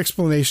rational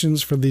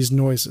explanations for these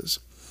noises.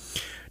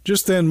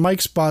 Just then,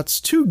 Mike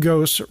spots 2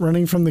 ghosts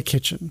running from the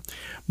kitchen.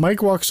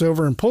 Mike walks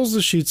over and pulls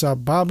the sheets off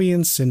Bobby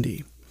and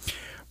Cindy.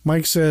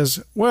 Mike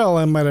says, "Well,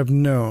 I might have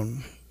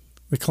known."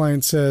 The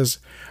client says,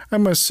 I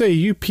must say,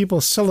 you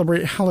people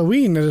celebrate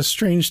Halloween at a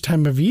strange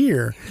time of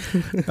year.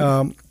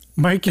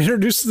 Mike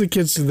introduces the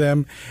kids to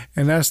them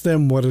and asks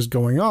them what is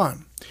going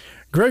on.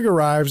 Greg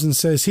arrives and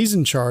says he's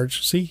in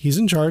charge. See, he's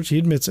in charge. He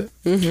admits it.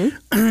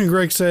 Mm-hmm.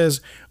 Greg says,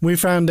 we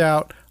found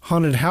out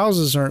haunted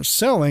houses aren't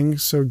selling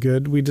so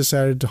good, we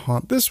decided to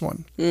haunt this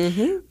one.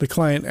 Mm-hmm. The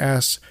client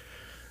asks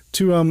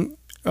to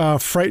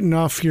frighten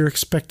off your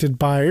expected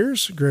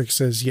buyers. Greg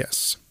says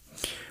yes.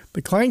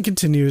 The client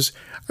continues,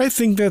 I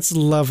think that's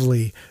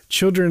lovely.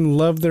 Children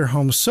love their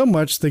home so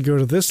much they go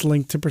to this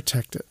length to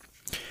protect it.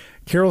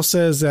 Carol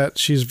says that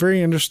she's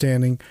very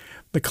understanding.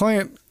 The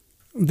client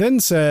then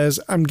says,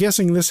 I'm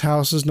guessing this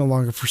house is no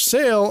longer for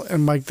sale.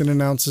 And Mike then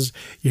announces,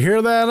 you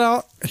hear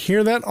that?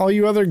 Hear that, all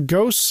you other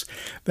ghosts?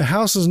 The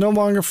house is no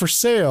longer for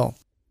sale.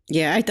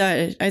 Yeah, I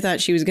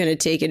thought she was going to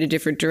take it a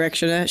different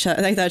direction.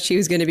 I thought she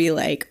was going to be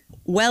like,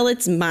 well,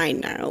 it's mine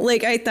now.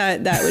 Like, I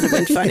thought that would have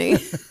been funny.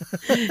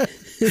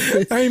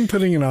 I'm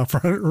putting an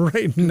offer on it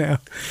right now.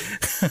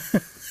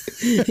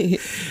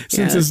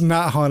 Since it's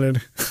not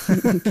haunted.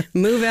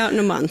 Move out in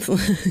a month.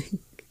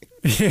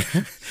 Yeah.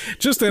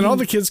 Just then, all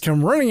the kids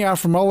come running out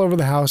from all over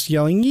the house,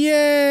 yelling,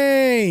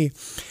 yay!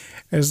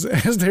 As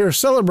they are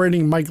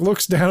celebrating, Mike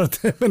looks down at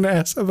them and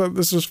asks, I thought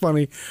this was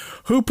funny,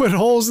 who put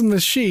holes in the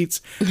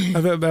sheets?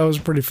 I thought that was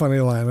a pretty funny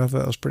line. I thought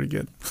that was pretty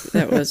good.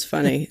 That was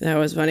funny.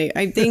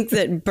 I think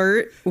that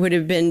Bert would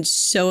have been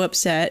so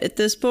upset at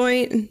this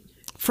point.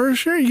 For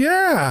sure,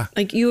 yeah.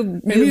 Like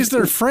and he's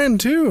their friend,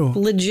 too.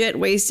 Legit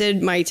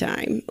wasted my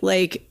time.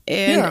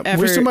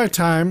 Wasted my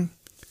time.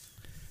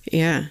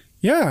 Yeah.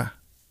 Yeah.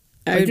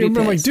 Like, you've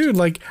been like, dude,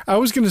 like, I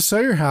was going to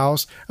sell your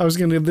house. I was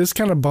going to get this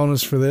kind of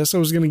bonus for this. I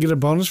was going to get a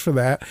bonus for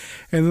that.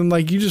 And then,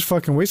 like, you just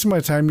fucking wasted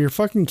my time. Your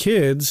fucking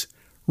kids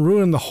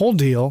ruined the whole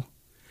deal.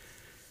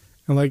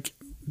 And, like,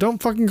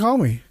 don't fucking call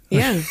me.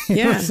 Yeah,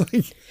 yeah.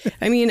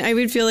 I mean, I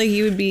would feel like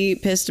he would be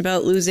pissed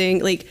about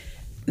losing, like,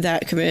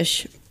 that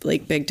commish,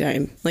 like, big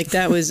time. Like,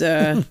 that was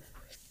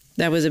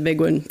that was a big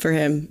one for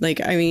him.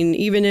 Like, I mean,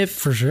 even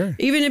if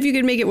you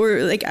could make it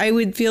work, like, I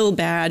would feel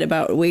bad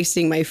about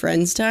wasting my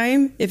friend's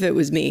time if it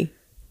was me.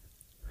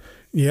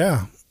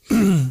 Yeah.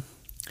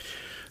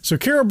 So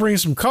Carol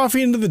brings some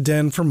coffee into the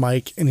den for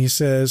Mike, and he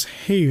says,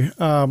 hey,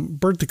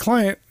 Bert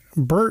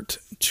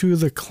to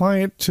the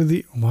client to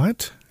the,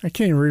 what? I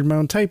can't even read my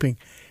own typing.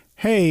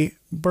 Hey,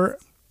 Bert.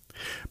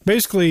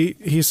 Basically,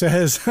 he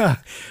says,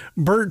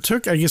 Bert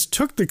took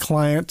the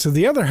client to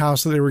the other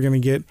house that they were going to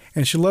get,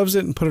 and she loves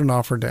it and put an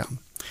offer down.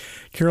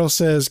 Carol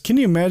says, can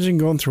you imagine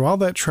going through all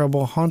that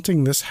trouble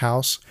haunting this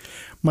house?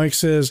 Mike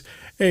says,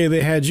 hey,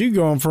 they had you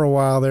going for a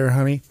while there,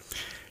 honey.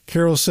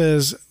 Carol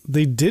says,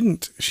 they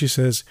didn't. She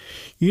says,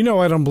 you know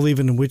I don't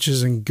believe in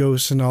witches and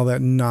ghosts and all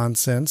that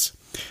nonsense.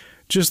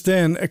 Just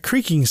then, a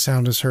creaking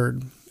sound is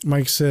heard.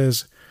 Mike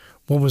says,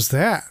 what was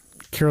that?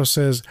 Carol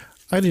says,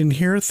 I didn't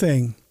hear a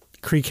thing.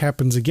 Creak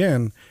happens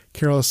again.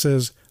 Carol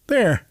says,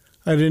 there,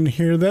 I didn't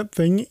hear that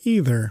thing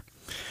either.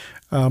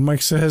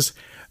 Mike says,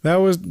 that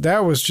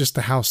was just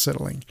the house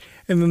settling.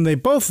 And then they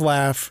both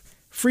laugh.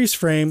 Freeze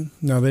frame.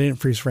 No, they didn't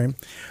freeze frame.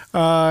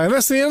 And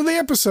that's the end of the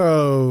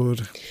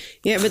episode.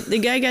 Yeah, but the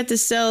guy got to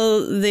sell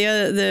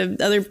the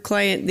other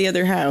client the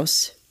other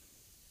house.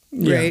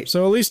 Right? Yeah,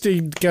 so at least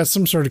he got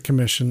some sort of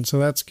commission, so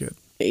that's good.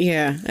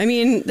 Yeah, I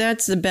mean,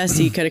 that's the best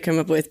he could have come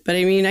up with. But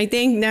I mean, I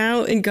think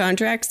now in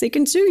contracts, they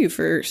can sue you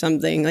for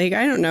something. Like,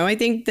 I don't know. I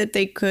think that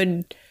they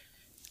could,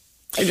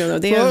 I don't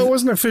know. It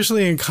wasn't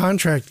officially in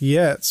contract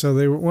yet. So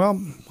they were,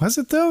 well, was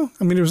it though?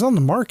 I mean, it was on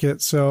the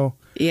market, so.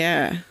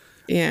 Yeah.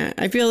 Yeah.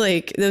 I feel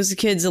like those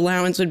kids'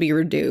 allowance would be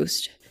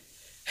reduced.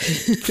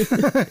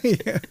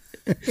 Yeah.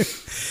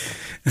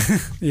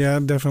 Yeah,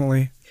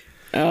 definitely.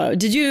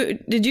 Did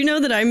you know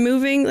that I'm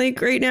moving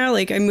like right now?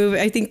 Like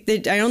I think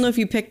that, I don't know if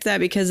you picked that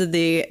because of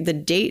the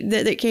date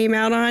that it came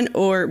out on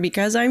or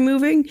because I'm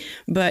moving,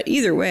 but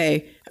either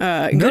way,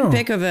 good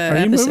pick of an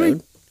episode.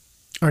 Moving?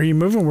 Are you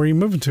moving? Where are you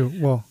moving to?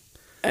 Well,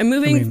 I'm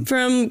moving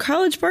from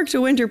College Park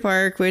to Winter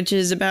Park, which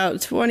is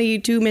about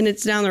 22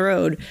 minutes down the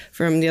road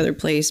from the other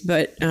place.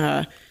 But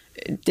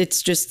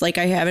it's just like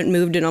I haven't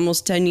moved in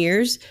almost 10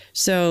 years.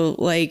 So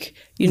like,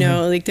 you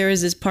know, like there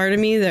was this part of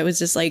me that was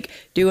just like,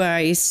 do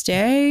I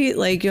stay?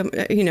 Like,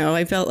 you know,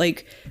 I felt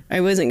like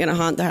I wasn't going to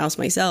haunt the house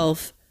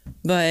myself.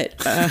 But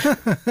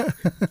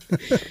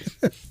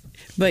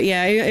but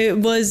yeah, it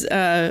was,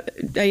 I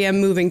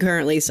am moving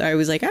currently. So I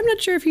was like, I'm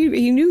not sure if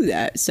he knew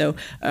that. So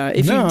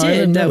if you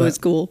did, that was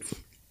cool.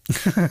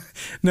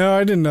 No,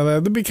 I didn't know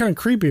that. That'd be kind of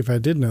creepy if I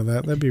did know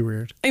that. That'd be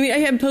weird. I mean, I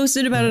have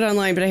posted about it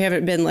online, but I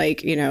haven't been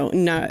like, you know,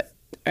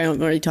 I don't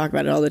really talk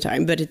about it all the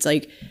time, but it's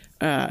like,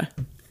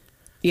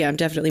 yeah, I'm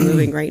definitely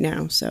moving right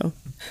now. So.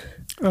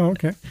 Oh,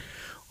 okay.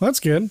 Well, that's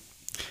good.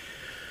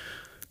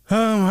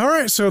 All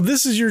right. So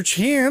this is your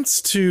chance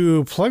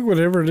to plug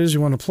whatever it is you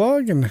want to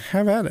plug and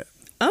have at it.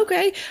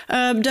 Okay.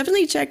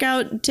 Definitely check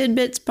out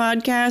Tidbits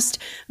podcast,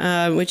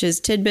 which is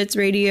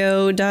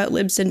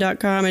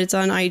tidbitsradio.libsyn.com. And it's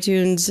on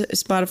iTunes,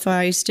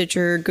 Spotify,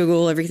 Stitcher,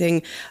 Google,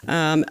 everything.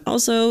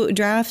 Also,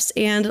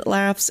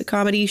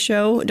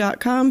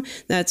 draftsandlaughscomedyshow.com.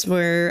 That's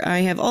where I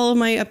have all of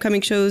my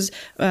upcoming shows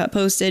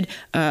posted.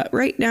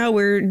 Right now,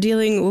 we're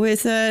dealing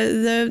with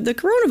the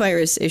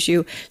coronavirus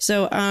issue.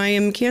 So I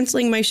am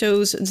canceling my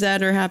shows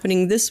that are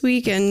happening this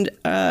week and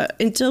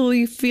until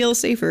we feel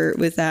safer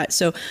with that.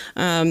 So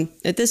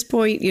at this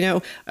point,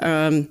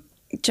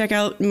 check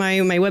out my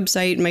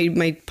website,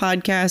 my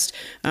podcast.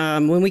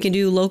 When we can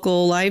do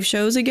local live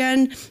shows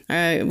again,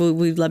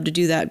 we'd love to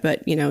do that.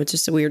 But, it's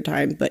just a weird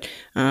time. But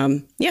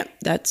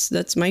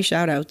that's my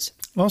shout outs.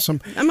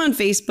 Awesome. I'm on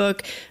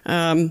Facebook.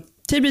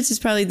 Tidbits is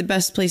probably the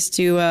best place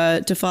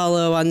to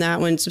follow on that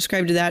one.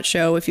 Subscribe to that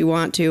show if you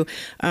want to.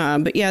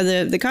 But yeah,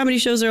 the comedy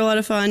shows are a lot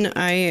of fun.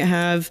 I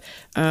have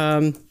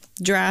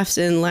Drafts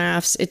and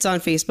Laughs. It's on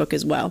Facebook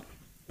as well.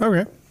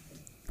 Okay.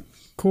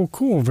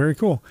 Cool. Very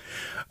cool.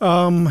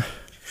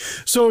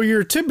 So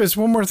your Tidbits,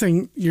 one more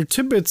thing, your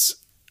Tidbits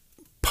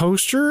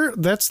poster,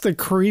 that's the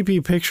creepy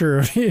picture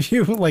of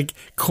you, like,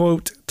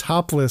 quote,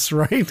 topless,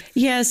 right?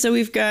 Yeah, so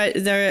we've got,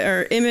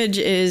 our image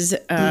is,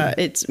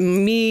 it's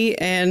me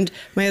and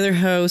my other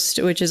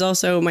host, which is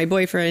also my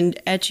boyfriend,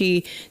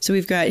 Etchy. So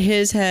we've got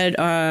his head,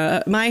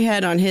 my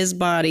head on his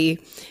body,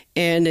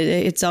 and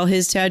it's all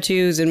his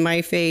tattoos and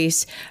my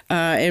face.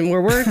 And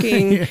we're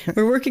working,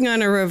 we're working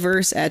on a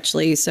reverse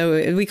Etchley.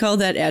 So we call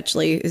that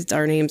Etchley. It's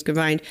our names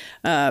combined.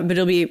 But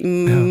it'll be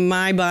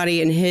my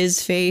body and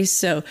his face.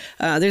 So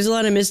there's a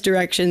lot of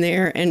misdirection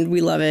there, and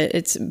we love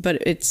it.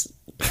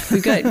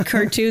 We've got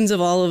cartoons of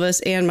all of us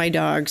and my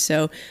dog.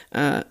 So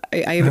I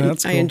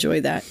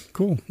enjoy that.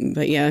 Cool.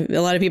 But yeah,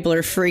 a lot of people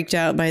are freaked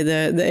out by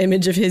the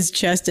image of his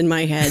chest in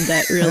my head.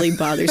 That really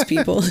bothers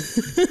people.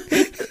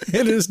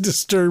 It is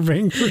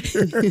disturbing for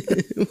sure.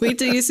 Wait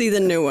till you see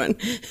the new one.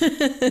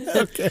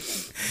 Okay.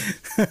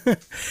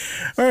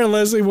 All right,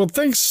 Leslie. Well,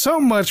 thanks so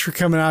much for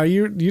coming out.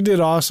 You did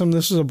awesome.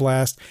 This was a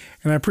blast,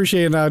 and I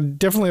appreciate it. I'd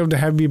definitely have to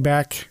have you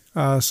back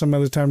some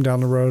other time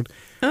down the road.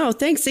 Oh,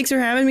 thanks. Thanks for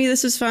having me.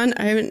 This was fun.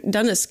 I haven't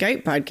done a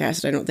Skype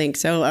podcast, I don't think.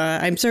 So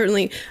I'm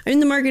in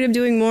the market of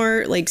doing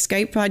more like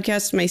Skype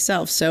podcasts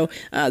myself. So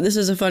this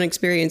was a fun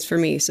experience for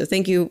me. So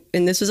thank you.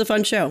 And this was a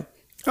fun show.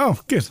 Oh,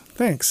 good.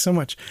 Thanks so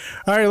much.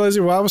 All right,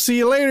 Leslie. Well, I will see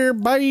you later.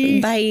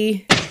 Bye.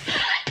 Bye.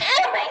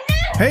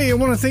 Hey, I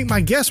want to thank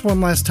my guests one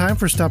last time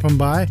for stopping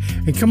by,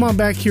 and come on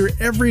back here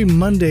every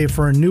Monday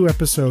for a new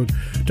episode.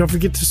 Don't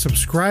forget to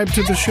subscribe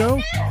to the show.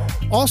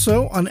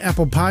 Also, on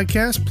Apple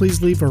Podcasts,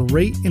 please leave a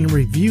rate and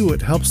review.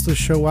 It helps the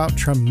show out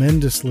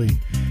tremendously.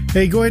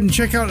 Hey, go ahead and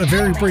check out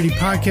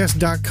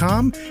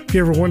averybradypodcast.com. If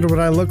you ever wonder what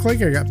I look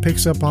like, I got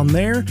pics up on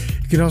there.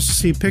 You can also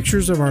see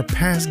pictures of our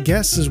past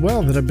guests as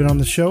well that have been on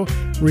the show.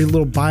 Read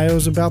little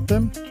bios about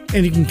them.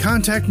 And you can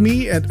contact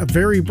me at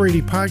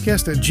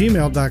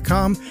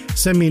averybradypodcast@gmail.com.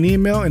 Send me an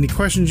email, any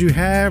questions you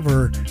have,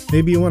 or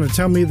maybe you want to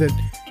tell me that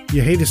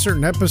you hate a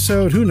certain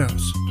episode, who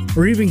knows?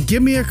 Or even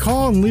give me a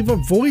call and leave a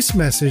voice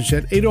message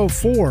at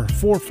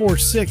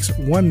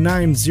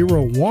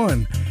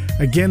 804-446-1901.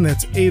 Again,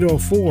 that's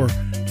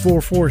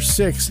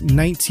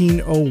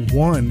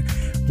 804-446-1901.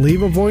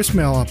 Leave a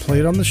voicemail. I'll play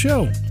it on the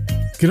show.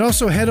 You can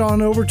also head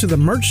on over to the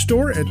merch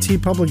store at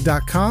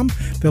tpublic.com.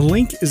 The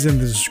link is in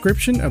the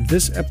description of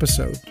this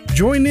episode.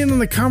 Join in on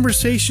the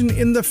conversation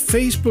in the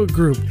Facebook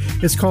group.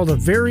 It's called A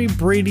Very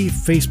Brady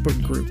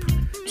Facebook group.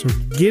 So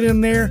get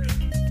in there,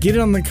 get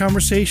on the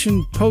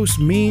conversation, post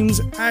memes.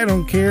 I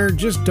don't care.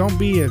 Just don't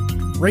be a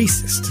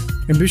racist.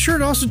 And be sure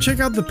to also check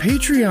out the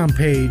Patreon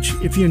page.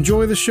 If you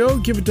enjoy the show,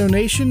 give a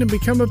donation and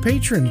become a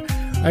patron.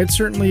 I'd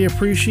certainly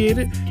appreciate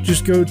it.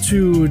 Just go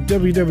to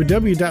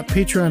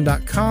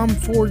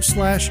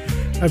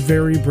www.patreon.com/A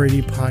Very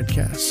Brady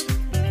Podcast.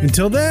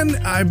 Until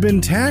then, I've been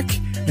Tack,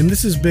 and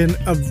this has been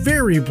A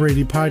Very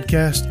Brady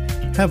Podcast.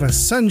 Have a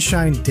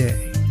sunshine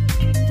day.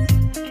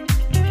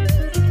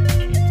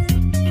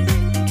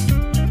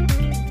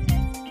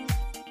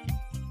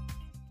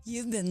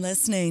 You've been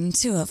listening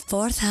to A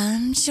Fourth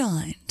Hand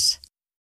Joint.